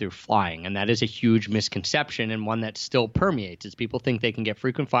get them through flying, and that is a huge misconception and one that still permeates, is people think they can get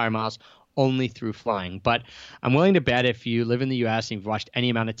frequent flyer miles only through flying. But I'm willing to bet if you live in the U.S. and you've watched any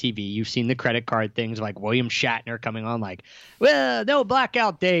amount of TV, you've seen the credit card things like William Shatner coming on like, well, no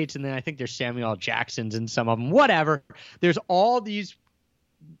blackout dates. And then I think there's Samuel L. Jackson's in some of them, whatever. There's all these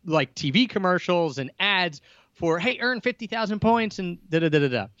like TV commercials and ads for, hey, earn 50,000 points and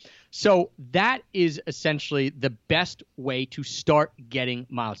da-da-da-da-da. So that is essentially the best way to start getting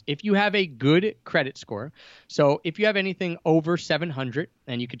miles. If you have a good credit score, so if you have anything over 700,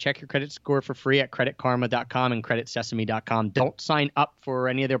 and you can check your credit score for free at creditkarma.com and creditsesame.com. Don't sign up for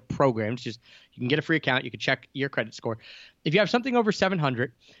any of their programs. Just you can get a free account. You can check your credit score. If you have something over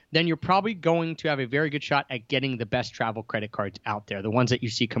 700, then you're probably going to have a very good shot at getting the best travel credit cards out there, the ones that you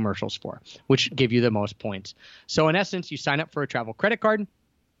see commercials for, which give you the most points. So in essence, you sign up for a travel credit card.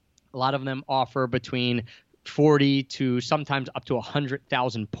 A lot of them offer between 40 to sometimes up to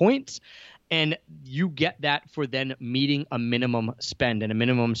 100,000 points. And you get that for then meeting a minimum spend. And a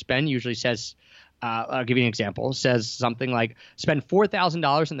minimum spend usually says, I'll give you an example, says something like spend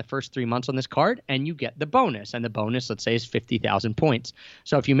 $4,000 in the first 3 months on this card and you get the bonus. And the bonus, let's say, is 50,000 points.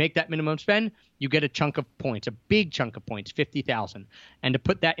 So if you make that minimum spend, you get a chunk of points, a big chunk of points, 50,000. And to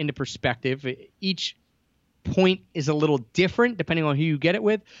put that into perspective, each point is a little different depending on who you get it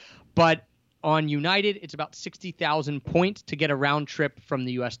with. But on United, it's about 60,000 points to get a round trip from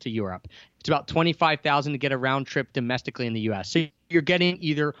the U.S. to Europe. It's about 25,000 to get a round trip domestically in the U.S. So you're getting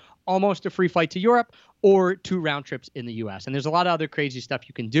either almost a free flight to Europe or 2 round trips in the U.S. And there's a lot of other crazy stuff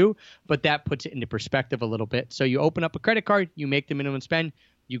you can do, but that puts it into perspective a little bit. So you open up a credit card, you make the minimum spend,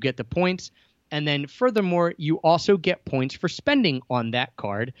 you get the points. And then furthermore, you also get points for spending on that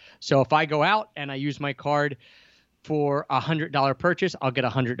card. So if I go out and I use my card for a $100 purchase, I'll get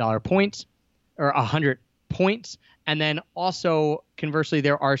 $100 points or 100 points. And then also conversely,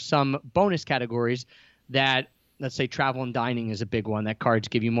 there are some bonus categories that let's say travel and dining is a big one that cards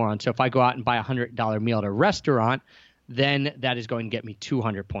give you more on. So if I go out and buy $100 meal at a restaurant, then that is going to get me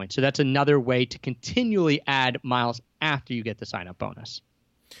 200 points. So that's another way to continually add miles after you get the sign-up bonus.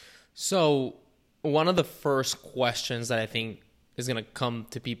 So one of the first questions that I think is going to come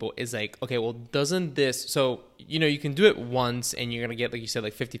to people is like, okay, well, doesn't this, so, you can do it once and you're going to get, like you said,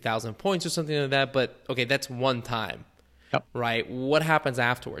 like 50,000 points or something like that. But okay, that's one time, yep. Right? What happens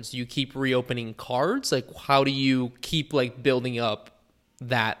afterwards? Do you keep reopening cards? Like, how do you keep like building up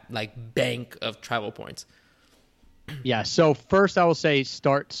that like bank of travel points? Yeah. So first I will say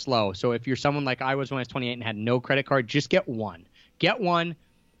start slow. So if you're someone like I was when I was 28 and had no credit card, just get one.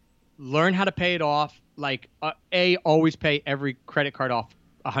 Learn how to pay it off. Like always pay every credit card off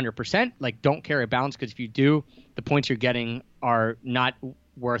 100%. Like don't carry a balance, because if you do, the points you're getting are not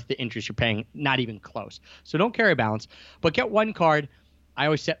worth the interest you're paying, not even close. So don't carry a balance, but get one card. I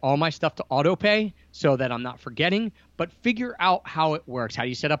always set all my stuff to auto pay so that I'm not forgetting, but figure out how it works. How do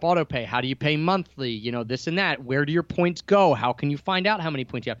you set up auto pay? How do you pay monthly? This and that. Where do your points go? How can you find out how many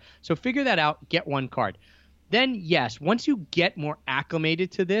points you have? So figure that out. Get one card. Then, yes, once you get more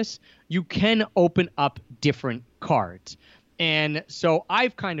acclimated to this, you can open up different cards. And so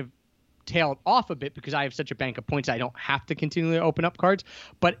I've kind of tailed off a bit because I have such a bank of points, I don't have to continually open up cards.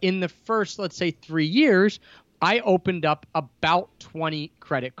 But in the first, let's say, 3 years, I opened up about 20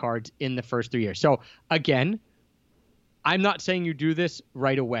 credit cards in the first 3 years. So again, I'm not saying you do this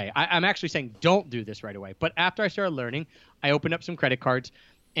right away. I'm actually saying don't do this right away. But after I started learning, I opened up some credit cards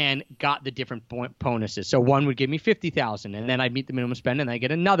and got the different bonuses. So one would give me 50,000, and then I'd meet the minimum spend, and I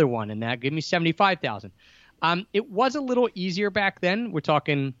get another one, and that gave me 75,000. It was a little easier back then. We're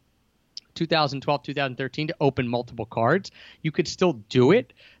talking 2012, 2013 to open multiple cards. You could still do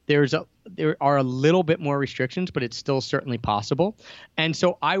it. There are a little bit more restrictions, but it's still certainly possible. And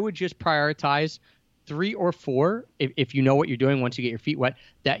so I would just prioritize 3 or 4 if you know what you're doing once you get your feet wet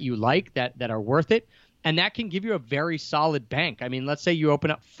that you like, that are worth it. And that can give you a very solid bank. I mean, let's say you open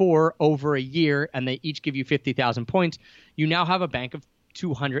up 4 over a year and they each give you 50,000 points. You now have a bank of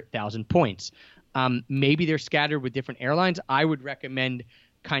 200,000 points. Maybe they're scattered with different airlines. I would recommend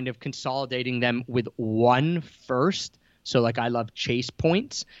kind of consolidating them with one first. So like I love Chase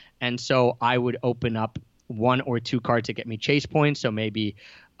points. And so I would open up 1 or 2 cards that get me Chase points. So maybe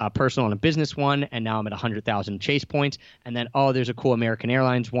a personal and a business one, and now I'm at 100,000 Chase points. And then, there's a cool American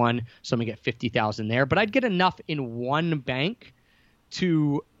Airlines one, so I'm gonna get 50,000 there. But I'd get enough in one bank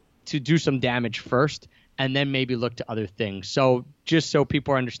to do some damage first, and then maybe look to other things. So just so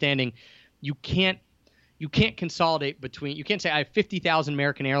people are understanding, you can't consolidate between. You can't say I have 50,000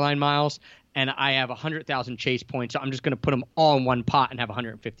 American Airline miles and I have 100,000 Chase points, so I'm just going to put them all in one pot and have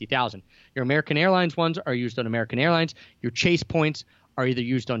 150,000. Your American Airlines ones are used on American Airlines. Your Chase points are either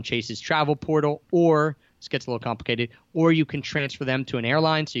used on Chase's travel portal, or this gets a little complicated, or you can transfer them to an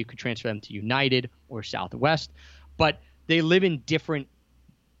airline. So you could transfer them to United or Southwest, but they live in different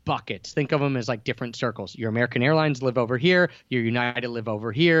buckets. Think of them as like different circles. Your American Airlines live over here. Your United live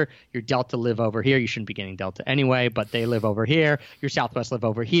over here. Your Delta live over here. You shouldn't be getting Delta anyway, but they live over here. Your Southwest live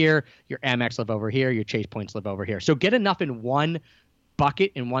over here. Your Amex live over here. Your Chase points live over here. So get enough in one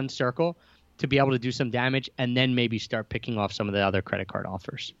bucket, in one circle, to be able to do some damage, and then maybe start picking off some of the other credit card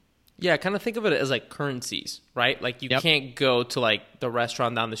offers. Yeah, kind of think of it as like currencies, right? Like you can't go to like the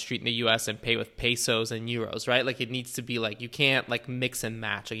restaurant down the street in the US and pay with pesos and euros, right? Like it needs to be like, you can't like mix and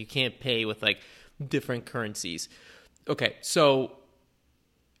match. Like you can't pay with like different currencies. Okay, so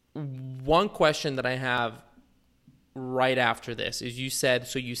one question that I have right after this is you said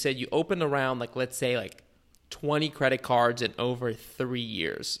you opened around like, let's say like 20 credit cards in over 3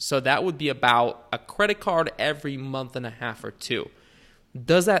 years. So that would be about a credit card every month and a half or 2.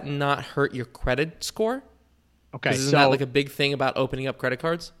 Does that not hurt your credit score? Okay, isn't that like a big thing about opening up credit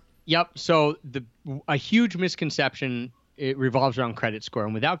cards? Yep. So a huge misconception, it revolves around credit score.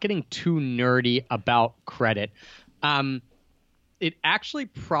 And without getting too nerdy about credit, it actually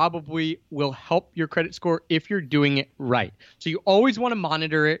probably will help your credit score if you're doing it right. So you always want to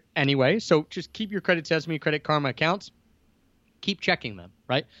monitor it anyway. So just keep your Credit Sesame, Credit Karma accounts. Keep checking them,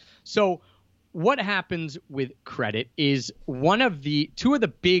 right? So what happens with credit is two of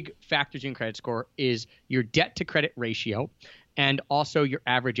the big factors in credit score is your debt to credit ratio and also your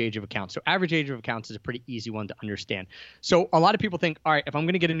average age of accounts. So average age of accounts is a pretty easy one to understand. So a lot of people think, all right, if I'm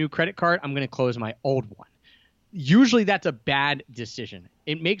going to get a new credit card, I'm going to close my old one. Usually that's a bad decision.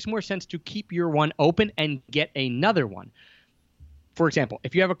 It makes more sense to keep your one open and get another one. For example,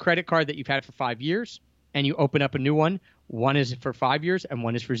 if you have a credit card that you've had for 5 years and you open up a new one, One is for 5 years and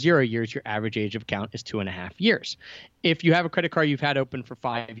one is for 0 years. Your average age of account is 2.5 years. If you have a credit card you've had open for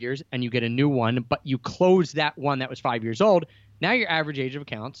 5 years and you get a new one, but you close that one that was 5 years old, now your average age of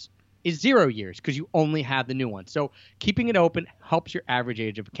accounts is 0 years because you only have the new one. So keeping it open helps your average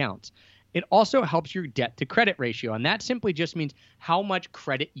age of accounts. It also helps your debt to credit ratio. And that simply just means how much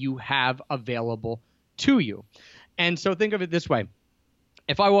credit you have available to you. And so think of it this way.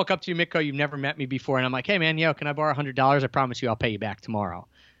 If I walk up to you, Mitko, you've never met me before, and I'm like, hey, man, can I borrow $100? I promise you I'll pay you back tomorrow.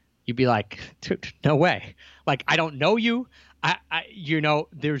 You'd be like, no way. Like, I don't know you. I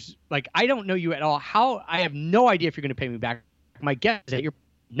don't know you at all. I have no idea if you're going to pay me back. My guess is that you're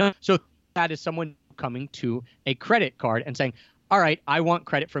not. So that is someone coming to a credit card and saying, all right, I want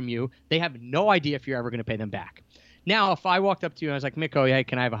credit from you. They have no idea if you're ever going to pay them back. Now, if I walked up to you and I was like, Mitko, hey,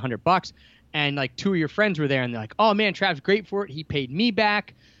 can I have $100? And like 2 of your friends were there and they're like, oh man, Trav's great for it. He paid me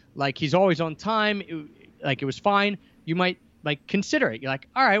back. Like he's always on time. It was fine. You might like consider it. You're like,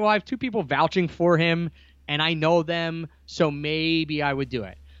 all right, well, I have 2 people vouching for him and I know them. So maybe I would do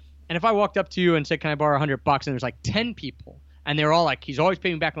it. And if I walked up to you and said, can I borrow $100? And there's like 10 people and they're all like, he's always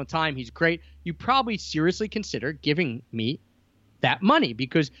paying me back on time. He's great. You probably seriously consider giving me that money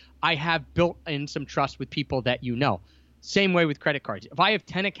because I have built in some trust with people that you know. Same way with credit cards. If I have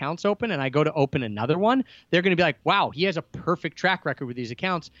 10 accounts open and I go to open another one, they're going to be like, wow, he has a perfect track record with these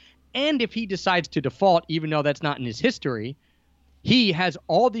accounts. And if he decides to default, even though that's not in his history, he has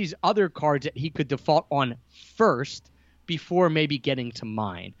all these other cards that he could default on first before maybe getting to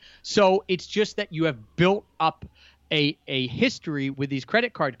mine. So it's just that you have built up a history with these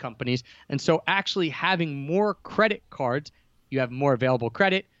credit card companies. And so actually having more credit cards, you have more available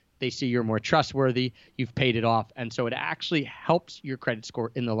credit. They see you're more trustworthy. You've paid it off. And so it actually helps your credit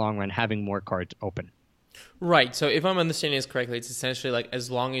score in the long run, having more cards open. Right. So if I'm understanding this correctly, it's essentially like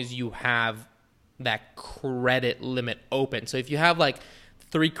as long as you have that credit limit open. So if you have like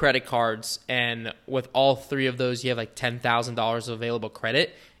 3 credit cards and with all 3 of those, you have like $10,000 of available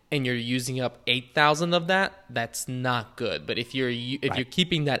credit and you're using up 8,000 of that, that's not good. But if you're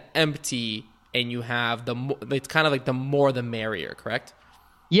keeping that empty and you have it's kind of like the more the merrier, correct?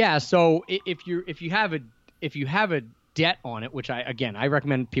 Yeah, so if you have a debt on it, which I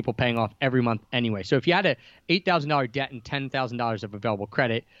recommend people paying off every month anyway. So if you had a $8,000 debt and $10,000 of available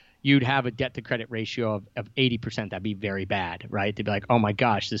credit, you'd have a debt to credit ratio of 80%. That'd be very bad, right? They'd be like, oh my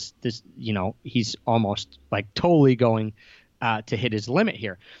gosh, this he's almost like totally going to hit his limit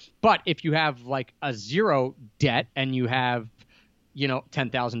here. But if you have like a 0 debt and you have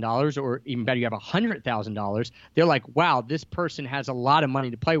 $10,000 or even better, you have $100,000. They're like, wow, this person has a lot of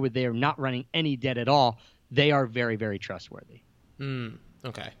money to play with. They are not running any debt at all. They are very, very trustworthy.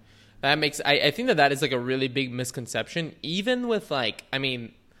 Okay. That makes, I think that is like a really big misconception. Even with like, I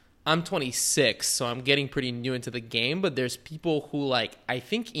mean, I'm 26, so I'm getting pretty new into the game, but there's people who like, I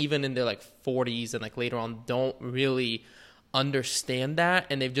think even in their like 40s and like later on don't really understand that.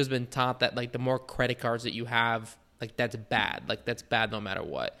 And they've just been taught that like the more credit cards that you have, like that's bad. Like that's bad no matter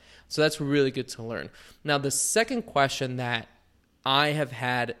what. So that's really good to learn. Now, the second question that I have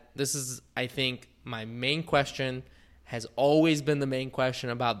had, this is, I think, my main question, has always been the main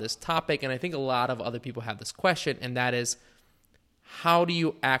question about this topic. And I think a lot of other people have this question, and that is, how do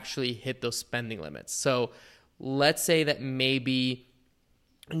you actually hit those spending limits? So let's say that maybe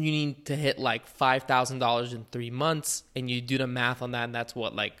you need to hit like $5,000 in 3 months, and you do the math on that, and that's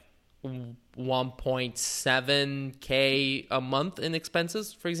what, like 1.7K a month in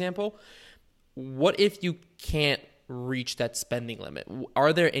expenses, for example. What if you can't reach that spending limit?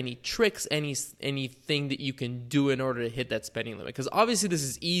 Are there any tricks, anything that you can do in order to hit that spending limit? Because obviously this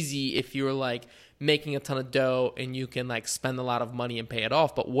is easy if you're like making a ton of dough and you can like spend a lot of money and pay it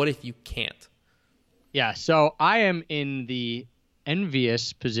off. But what if you can't? Yeah, so I am in the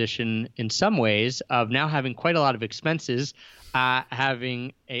envious position in some ways of now having quite a lot of expenses,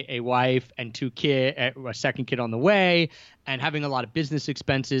 having a wife and 2 kids, a second kid on the way, and having a lot of business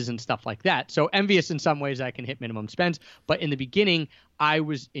expenses and stuff like that. So envious in some ways I can hit minimum spends. But in the beginning, I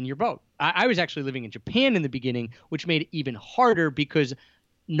was in your boat. I was actually living in Japan in the beginning, which made it even harder because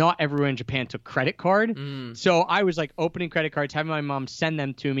not everyone in Japan took credit card. So I was like opening credit cards, having my mom send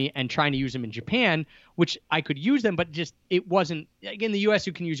them to me and trying to use them in Japan, which I could use them, but just it wasn't like in the US,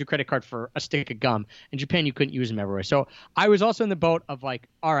 you can use your credit card for a stick of gum. In Japan, you couldn't use them everywhere. So I was also in the boat of like,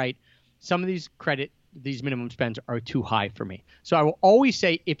 all right, some of these minimum spends are too high for me. So I will always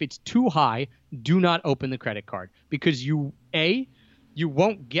say, if it's too high, do not open the credit card because you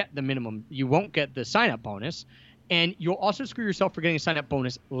won't get the minimum, you won't get the sign up bonus. And you'll also screw yourself for getting a sign-up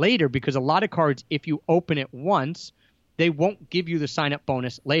bonus later because a lot of cards, if you open it once, they won't give you the sign up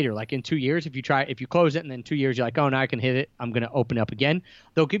bonus later. Like in 2 years, if you close it and then 2 years you're like, oh, now I can hit it, I'm going to open up again.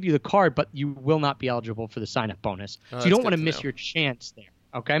 They'll give you the card, but you will not be eligible for the sign up bonus. So you don't want to miss your chance there.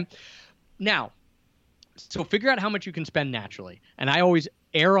 Okay. Now, so figure out how much you can spend naturally. And I always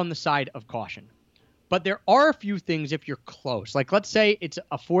err on the side of caution. But there are a few things if you're close. Like let's say it's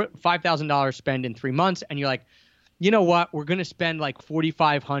a $5,000 spend in 3 months and you're like, you know what, we're going to spend like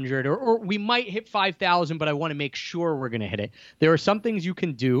 $4,500 or we might hit $5,000, but I want to make sure we're going to hit it. There are some things you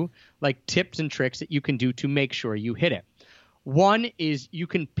can do, like tips and tricks that you can do to make sure you hit it. One is you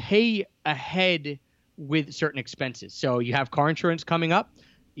can pay ahead with certain expenses. So you have car insurance coming up.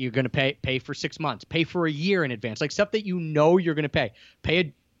 You're going to pay for 6 months, pay for a year in advance, like stuff that you know you're going to pay. Pay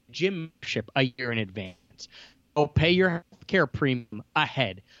a gym membership a year in advance. Or pay your healthcare premium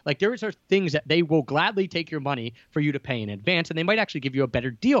ahead. Like there are things that they will gladly take your money for you to pay in advance, and they might actually give you a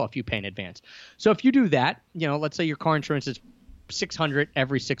better deal if you pay in advance. So if you do that, let's say your car insurance is $600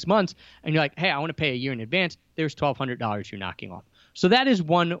 every 6 months, and you're like, hey, I want to pay a year in advance. There's $1,200 you're knocking off. So that is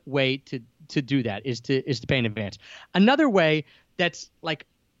one way to do that is to pay in advance. Another way that's like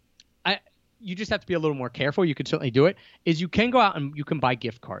you just have to be a little more careful. You can certainly do it. Is you can go out and you can buy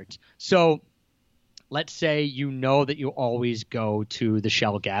gift cards. So let's say you know that you always go to the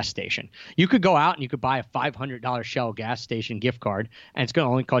Shell gas station. You could go out and you could buy a $500 Shell gas station gift card, and it's going to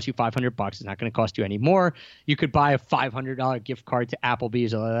only cost you $500. It's not going to cost you any more. You could buy a $500 gift card to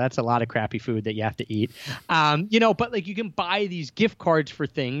Applebee's. Although that's a lot of crappy food that you have to eat. But like you can buy these gift cards for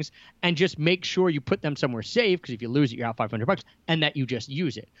things and just make sure you put them somewhere safe, because if you lose it, you're out $500, and that you just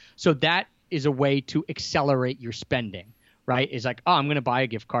use it. So that is a way to accelerate your spending. Right? Is like, oh, I'm going to buy a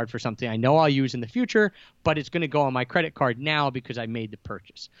gift card for something I know I'll use in the future, but it's going to go on my credit card now because I made the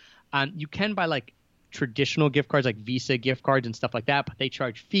purchase. You can buy like traditional gift cards, like Visa gift cards and stuff like that, but they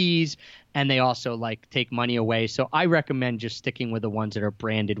charge fees and they also like take money away. So I recommend just sticking with the ones that are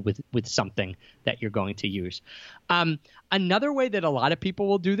branded with something that you're going to use. Another way that a lot of people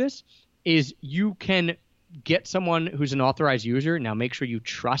will do this is you can get someone who's an authorized user. Now make sure you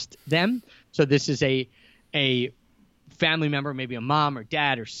trust them. So this is a family member, maybe a mom or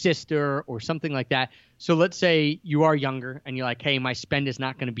dad or sister or something like that. So let's say you are younger and you're like, hey, my spend is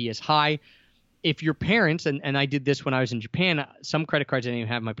not going to be as high. If your parents, and I did this when I was in Japan, some credit cards I didn't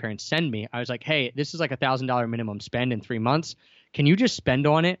even have my parents send me. I was like, hey, this is like $1,000 minimum spend in 3 months. Can you just spend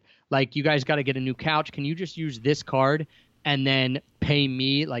on it? Like you guys got to get a new couch. Can you just use this card and then pay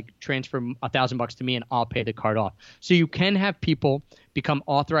me, like transfer $1,000 to me and I'll pay the card off? So you can have people become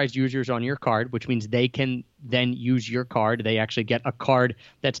authorized users on your card, which means they can then use your card. They actually get a card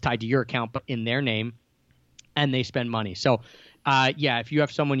that's tied to your account, but in their name, and they spend money. So if you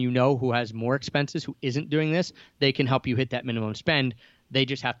have someone you know who has more expenses, who isn't doing this, they can help you hit that minimum spend. They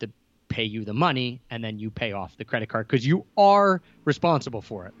just have to pay you the money and then you pay off the credit card because you are responsible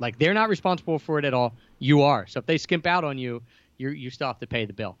for it. Like they're not responsible for it at all. You are. So if they skimp out on you, you still have to pay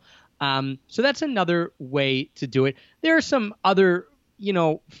the bill. So that's another way to do it. There are some other,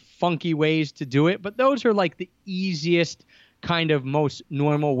 funky ways to do it, but those are like the easiest kind of most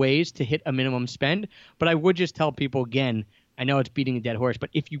normal ways to hit a minimum spend. But I would just tell people again, I know it's beating a dead horse,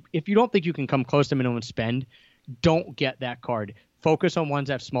 but if you don't think you can come close to minimum spend, don't get that card. Focus on ones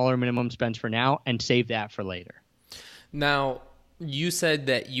that have smaller minimum spends for now and save that for later. Now, you said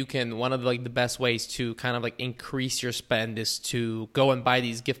that you can, one of the best ways to kind of like increase your spend is to go and buy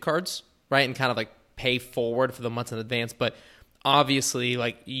these gift cards, right? And kind of like pay forward for the months in advance. But obviously,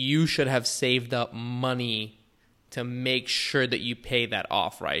 like you should have saved up money to make sure that you pay that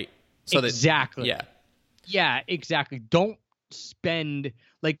off, right? So exactly. Yeah, exactly. Don't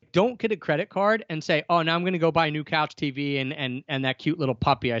get a credit card and say, oh, now I'm going to go buy a new couch TV and that cute little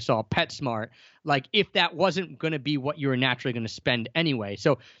puppy I saw, PetSmart. Like if that wasn't going to be what you were naturally going to spend anyway.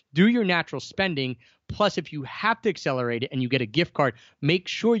 So do your natural spending. Plus, if you have to accelerate it and you get a gift card, make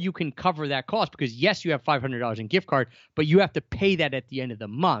sure you can cover that cost because yes, you have $500 in gift card, but you have to pay that at the end of the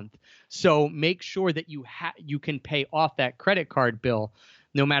month. So make sure that you can pay off that credit card bill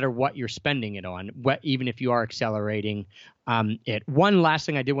no matter what you're spending it on, even if you are accelerating it. One last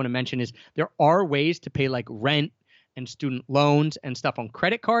thing I did want to mention is there are ways to pay like rent and student loans and stuff on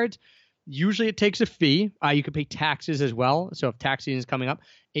credit cards. Usually it takes a fee. You could pay taxes as well. So if tax season is coming up,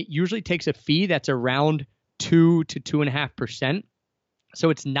 it usually takes a fee that's around 2 to 2.5%. So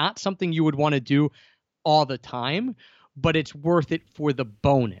it's not something you would want to do all the time, but it's worth it for the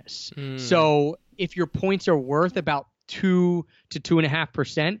bonus. So if your points are worth about 2 to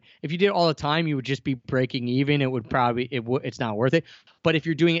 2.5%. If you did it all the time, you would just be breaking even. It's not worth it. But if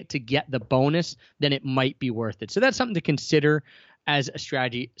you're doing it to get the bonus, then it might be worth it. So that's something to consider. as a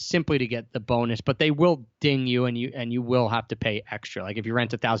strategy simply to get the bonus, but they will ding you and you will have to pay extra. Like if you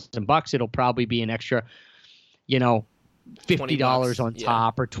rent $1,000, it'll probably be an extra, $50 on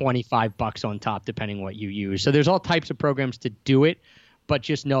top or $25 on top, depending what you use. So there's all types of programs to do it, but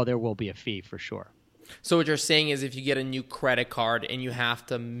just know there will be a fee for sure. So what you're saying is if you get a new credit card and you have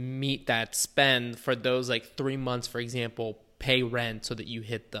to meet that spend for those like 3 months, for example, pay rent so that you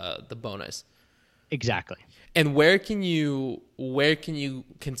hit the bonus. Exactly. And can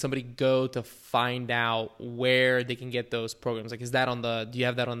somebody go to find out where they can get those programs? Like, do you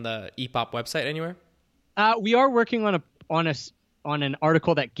have that on the EPOP website anywhere? We are working on an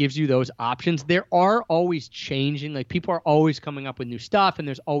article that gives you those options. There are always changing. Like people are always coming up with new stuff, and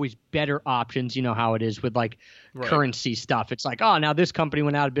there's always better options. You know how it is with like currency stuff. It's like, oh, now this company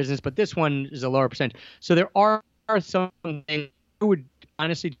went out of business, but this one is a lower percentage. So there are some things. I would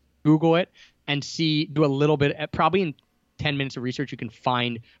honestly Google it and do a little bit. Probably in 10 minutes of research, you can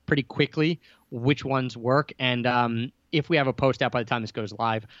find pretty quickly which ones work. And if we have a post out by the time this goes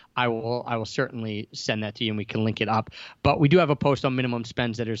live, I will certainly send that to you and we can link it up. But we do have a post on minimum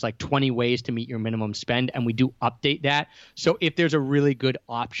spends that there's like 20 ways to meet your minimum spend, and we do update that. So if there's a really good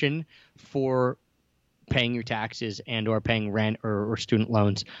option for paying your taxes and or paying rent or student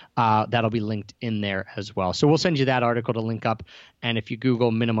loans, that'll be linked in there as well. So we'll send you that article to link up. And if you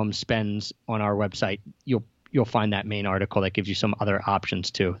Google minimum spends on our website, you'll find that main article that gives you some other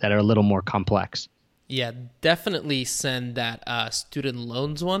options too that are a little more complex. Yeah, definitely send that student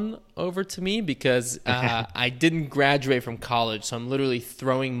loans one over to me because I didn't graduate from college, so I'm literally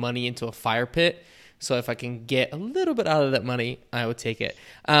throwing money into a fire pit. So if I can get a little bit out of that money, I would take it.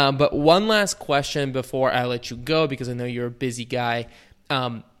 But one last question before I let you go, because I know you're a busy guy.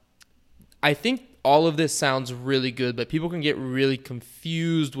 I think all of this sounds really good, but people can get really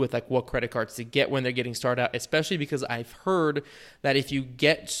confused with like what credit cards to get when they're getting started out, especially because I've heard that if you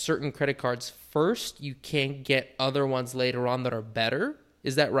get certain credit cards first, you can't get other ones later on that are better.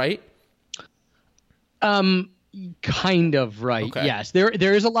 Is that right? Kind of right. Okay. Yes. There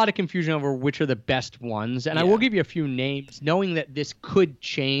is a lot of confusion over which are the best ones. And I will give you a few names, knowing that this could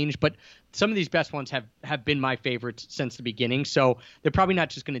change, but some of these best ones have been my favorites since the beginning. So they're probably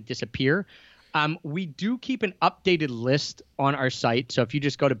not just going to disappear. We do keep an updated list on our site. So if you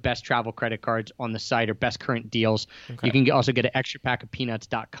just go to best travel credit cards on the site or best current deals, you can also get an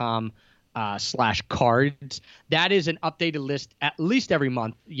extrapackofpeanuts.com /cards. That is an updated list at least every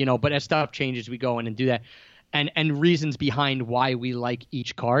month, but as stuff changes, we go in and do that. And reasons behind why we like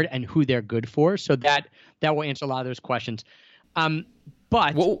each card and who they're good for. So that will answer a lot of those questions.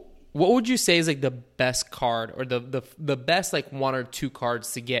 But what would you say is like the best card or the best like one or two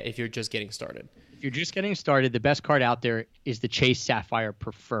cards to get if you're just getting started? If you're just getting started, the best card out there is the Chase Sapphire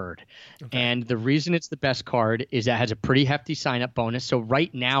Preferred. Okay. And the reason it's the best card is that it has a pretty hefty sign-up bonus. So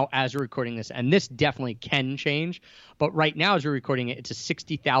right now, as we're recording this, and this definitely can change, but right now as we're recording it, it's a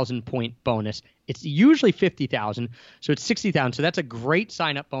 60,000 point bonus. It's usually 50,000, so it's 60,000. So that's a great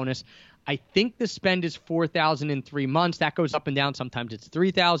sign-up bonus. I think the spend is 4,000 in 3 months. That goes up and down. Sometimes it's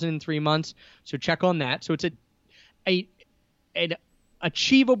 3,000 in 3 months. So check on that. So it's an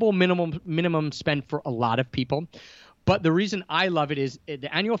achievable minimum spend for a lot of people. But the reason I love it is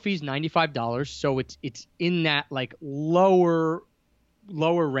the annual fee is $95. So it's in that like lower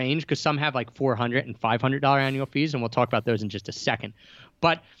range, because some have like $400 and $500 annual fees, and we'll talk about those in just a second.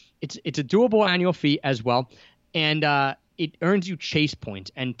 But it's a doable annual fee as well. And it earns you Chase points.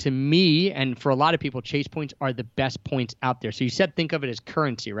 And to me, and for a lot of people, Chase points are the best points out there. So you said think of it as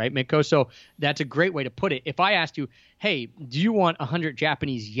currency, right, Mitko? So that's a great way to put it. If I asked you, hey, do you want 100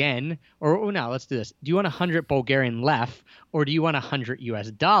 Japanese yen? Or no, let's do this. Do you want 100 Bulgarian lef? Or do you want 100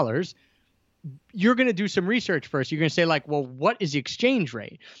 US dollars? You're going to do some research first. You're going to say like, well, what is the exchange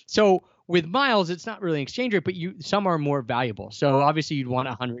rate? So with miles, it's not really an exchange rate, but some are more valuable. So obviously you'd want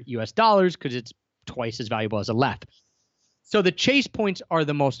 100 US dollars because it's twice as valuable as a lef. So the Chase points are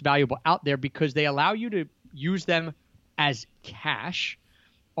the most valuable out there because they allow you to use them as cash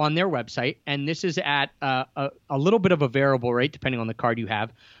on their website. And this is at a little bit of a variable rate depending on the card you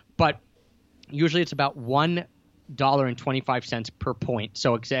have. But usually it's about $1.25 per point.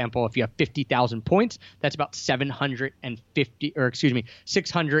 So example, if you have 50,000 points, that's about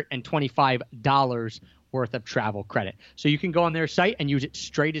 $625 worth of travel credit. So you can go on their site and use it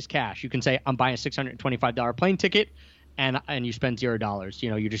straight as cash. You can say, I'm buying a $625 plane ticket, and you spend $0.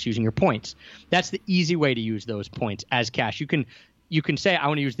 You're just using your points. That's the easy way to use those points as cash. You can say, I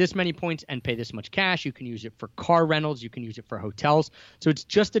want to use this many points and pay this much cash. You can use it for car rentals. You can use it for hotels. So it's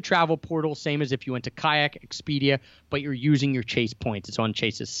just a travel portal, same as if you went to Kayak, Expedia, but you're using your Chase points. It's on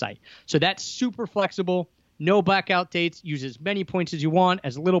Chase's site. So that's super flexible. No blackout dates. Use as many points as you want,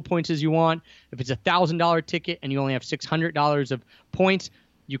 as little points as you want. If it's $1,000 ticket and you only have $600 of points,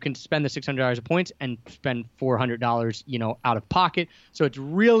 you can spend the $600 of points and spend $400, out of pocket. So it's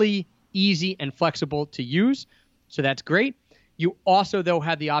really easy and flexible to use. So that's great. You also, though,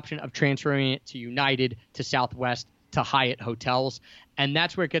 have the option of transferring it to United, to Southwest, to Hyatt hotels. And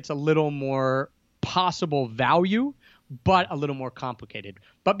that's where it gets a little more possible value, but a little more complicated.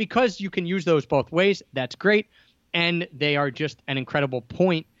 But because you can use those both ways, that's great. And they are just an incredible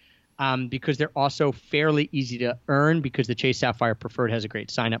point. Because they're also fairly easy to earn because the Chase Sapphire Preferred has a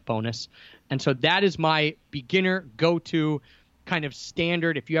great sign-up bonus. And so that is my beginner go-to kind of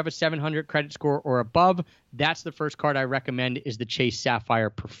standard. If you have a 700 credit score or above, that's the first card I recommend is the Chase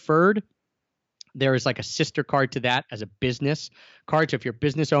Sapphire Preferred. There is like a sister card to that as a business card. So if you're a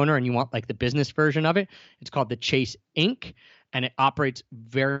business owner and you want like the business version of it, it's called the Chase Ink, and it operates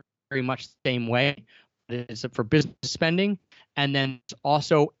very, very much the same way. It's for business spending. And then there's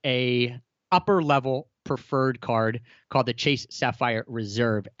also a upper level preferred card called the Chase Sapphire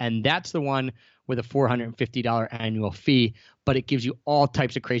Reserve. And that's the one with a $450 annual fee, but it gives you all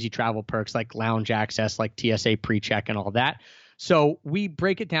types of crazy travel perks like lounge access, like TSA pre-check and all that. So we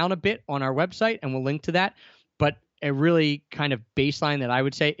break it down a bit on our website and we'll link to that. But a really kind of baseline that I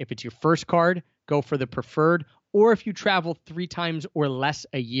would say, if it's your first card, go for the preferred. Or if you travel 3 times or less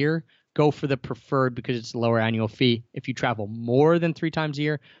a year, go for the preferred because it's a lower annual fee. If you travel more than 3 times a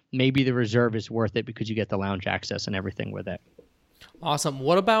year, maybe the reserve is worth it because you get the lounge access and everything with it. Awesome.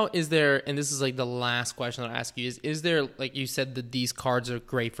 What about, is there, and this is like the last question I'll ask you, is there, like you said, that these cards are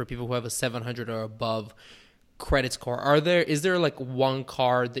great for people who have a 700 or above credit score. Is there like one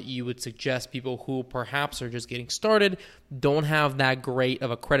card that you would suggest people who perhaps are just getting started, don't have that great of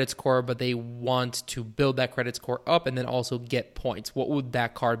a credit score, but they want to build that credit score up and then also get points? What would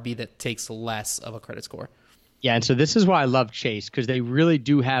that card be that takes less of a credit score? Yeah, and so this is why I love Chase, because they really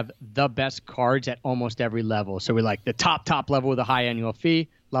do have the best cards at almost every level. So we like the top level with a high annual fee,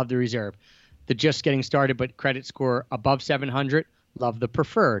 love the Reserve. The just getting started but credit score above 700, love the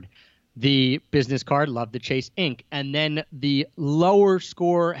Preferred. The business card, love the Chase Ink. And then the lower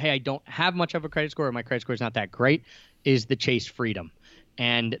score, hey, I don't have much of a credit score, or my credit score is not that great, is the Chase Freedom.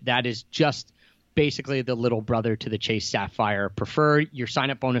 And that is just basically the little brother to the Chase Sapphire Preferred. Your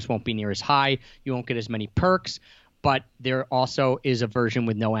sign-up bonus won't be near as high. You won't get as many perks. But there also is a version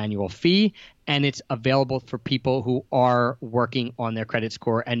with no annual fee, and it's available for people who are working on their credit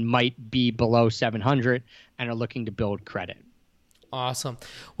score and might be below 700 and are looking to build credit. Awesome.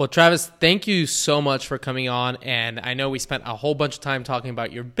 Well, Travis, thank you so much for coming on. And I know we spent a whole bunch of time talking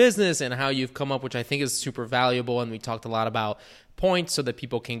about your business and how you've come up, which I think is super valuable. And we talked a lot about points so that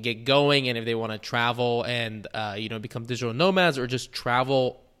people can get going. And if they want to travel and, become digital nomads or just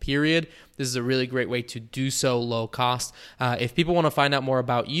travel, period, this is a really great way to do so low cost. If people want to find out more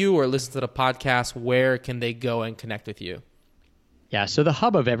about you or listen to the podcast, where can they go and connect with you? Yeah, so the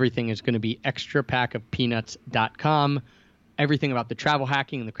hub of everything is going to be extrapackofpeanuts.com. Everything about the travel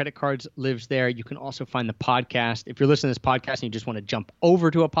hacking and the credit cards lives there. You can also find the podcast. If you're listening to this podcast and you just want to jump over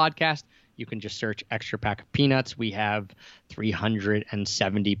to a podcast, you can just search Extra Pack of Peanuts. We have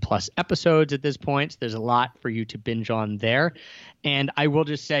 370 plus episodes at this point. So there's a lot for you to binge on there. And I will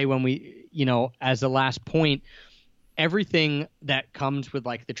just say when we, as the last point, everything that comes with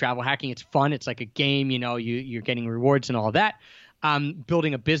like the travel hacking, it's fun. It's like a game, you're getting rewards and all of that.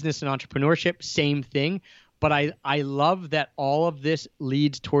 Building a business and entrepreneurship, same thing. But I love that all of this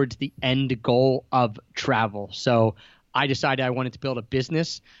leads towards the end goal of travel. So I decided I wanted to build a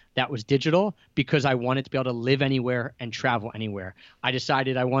business that was digital because I wanted to be able to live anywhere and travel anywhere. I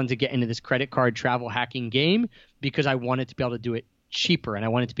decided I wanted to get into this credit card travel hacking game because I wanted to be able to do it cheaper, and I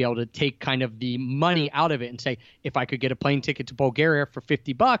wanted to be able to take kind of the money out of it and say, if I could get a plane ticket to Bulgaria for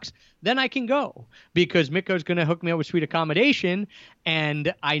 $50, then I can go because Mikko's going to hook me up with sweet accommodation,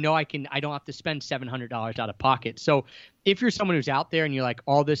 and I know I don't have to spend $700 out of pocket. So if you're someone who's out there and you're like,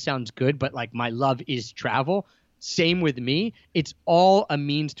 all this sounds good, but like my love is travel, same with me. It's all a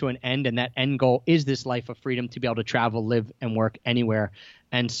means to an end, and that end goal is this life of freedom to be able to travel, live, and work anywhere.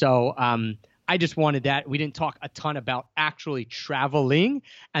 And so I just wanted that. We didn't talk a ton about actually traveling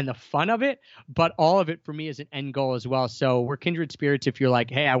and the fun of it, but all of it for me is an end goal as well. So we're kindred spirits if you're like,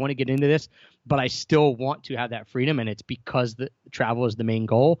 hey, I want to get into this, but I still want to have that freedom, and it's because the travel is the main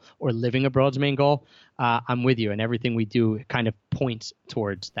goal or living abroad is the main goal. I'm with you, and everything we do kind of points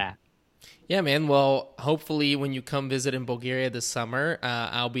towards that. Yeah, man. Well, hopefully when you come visit in Bulgaria this summer,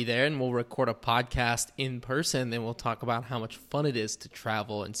 I'll be there and we'll record a podcast in person and we'll talk about how much fun it is to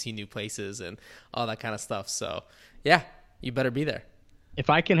travel and see new places and all that kind of stuff. So, yeah, you better be there. if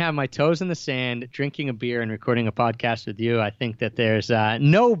I can have my toes in the sand, drinking a beer and recording a podcast with you, I think that there's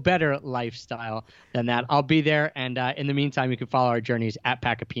no better lifestyle than that. I'll be there. And in the meantime, you can follow our journeys at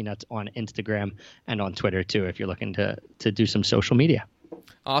Pack of Peanuts on Instagram and on Twitter, too, if you're looking to do some social media.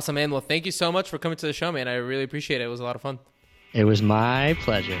 Awesome, man. Well, thank you so much for coming to the show, man. I really appreciate it. It was a lot of fun. It was my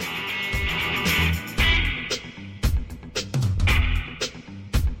pleasure.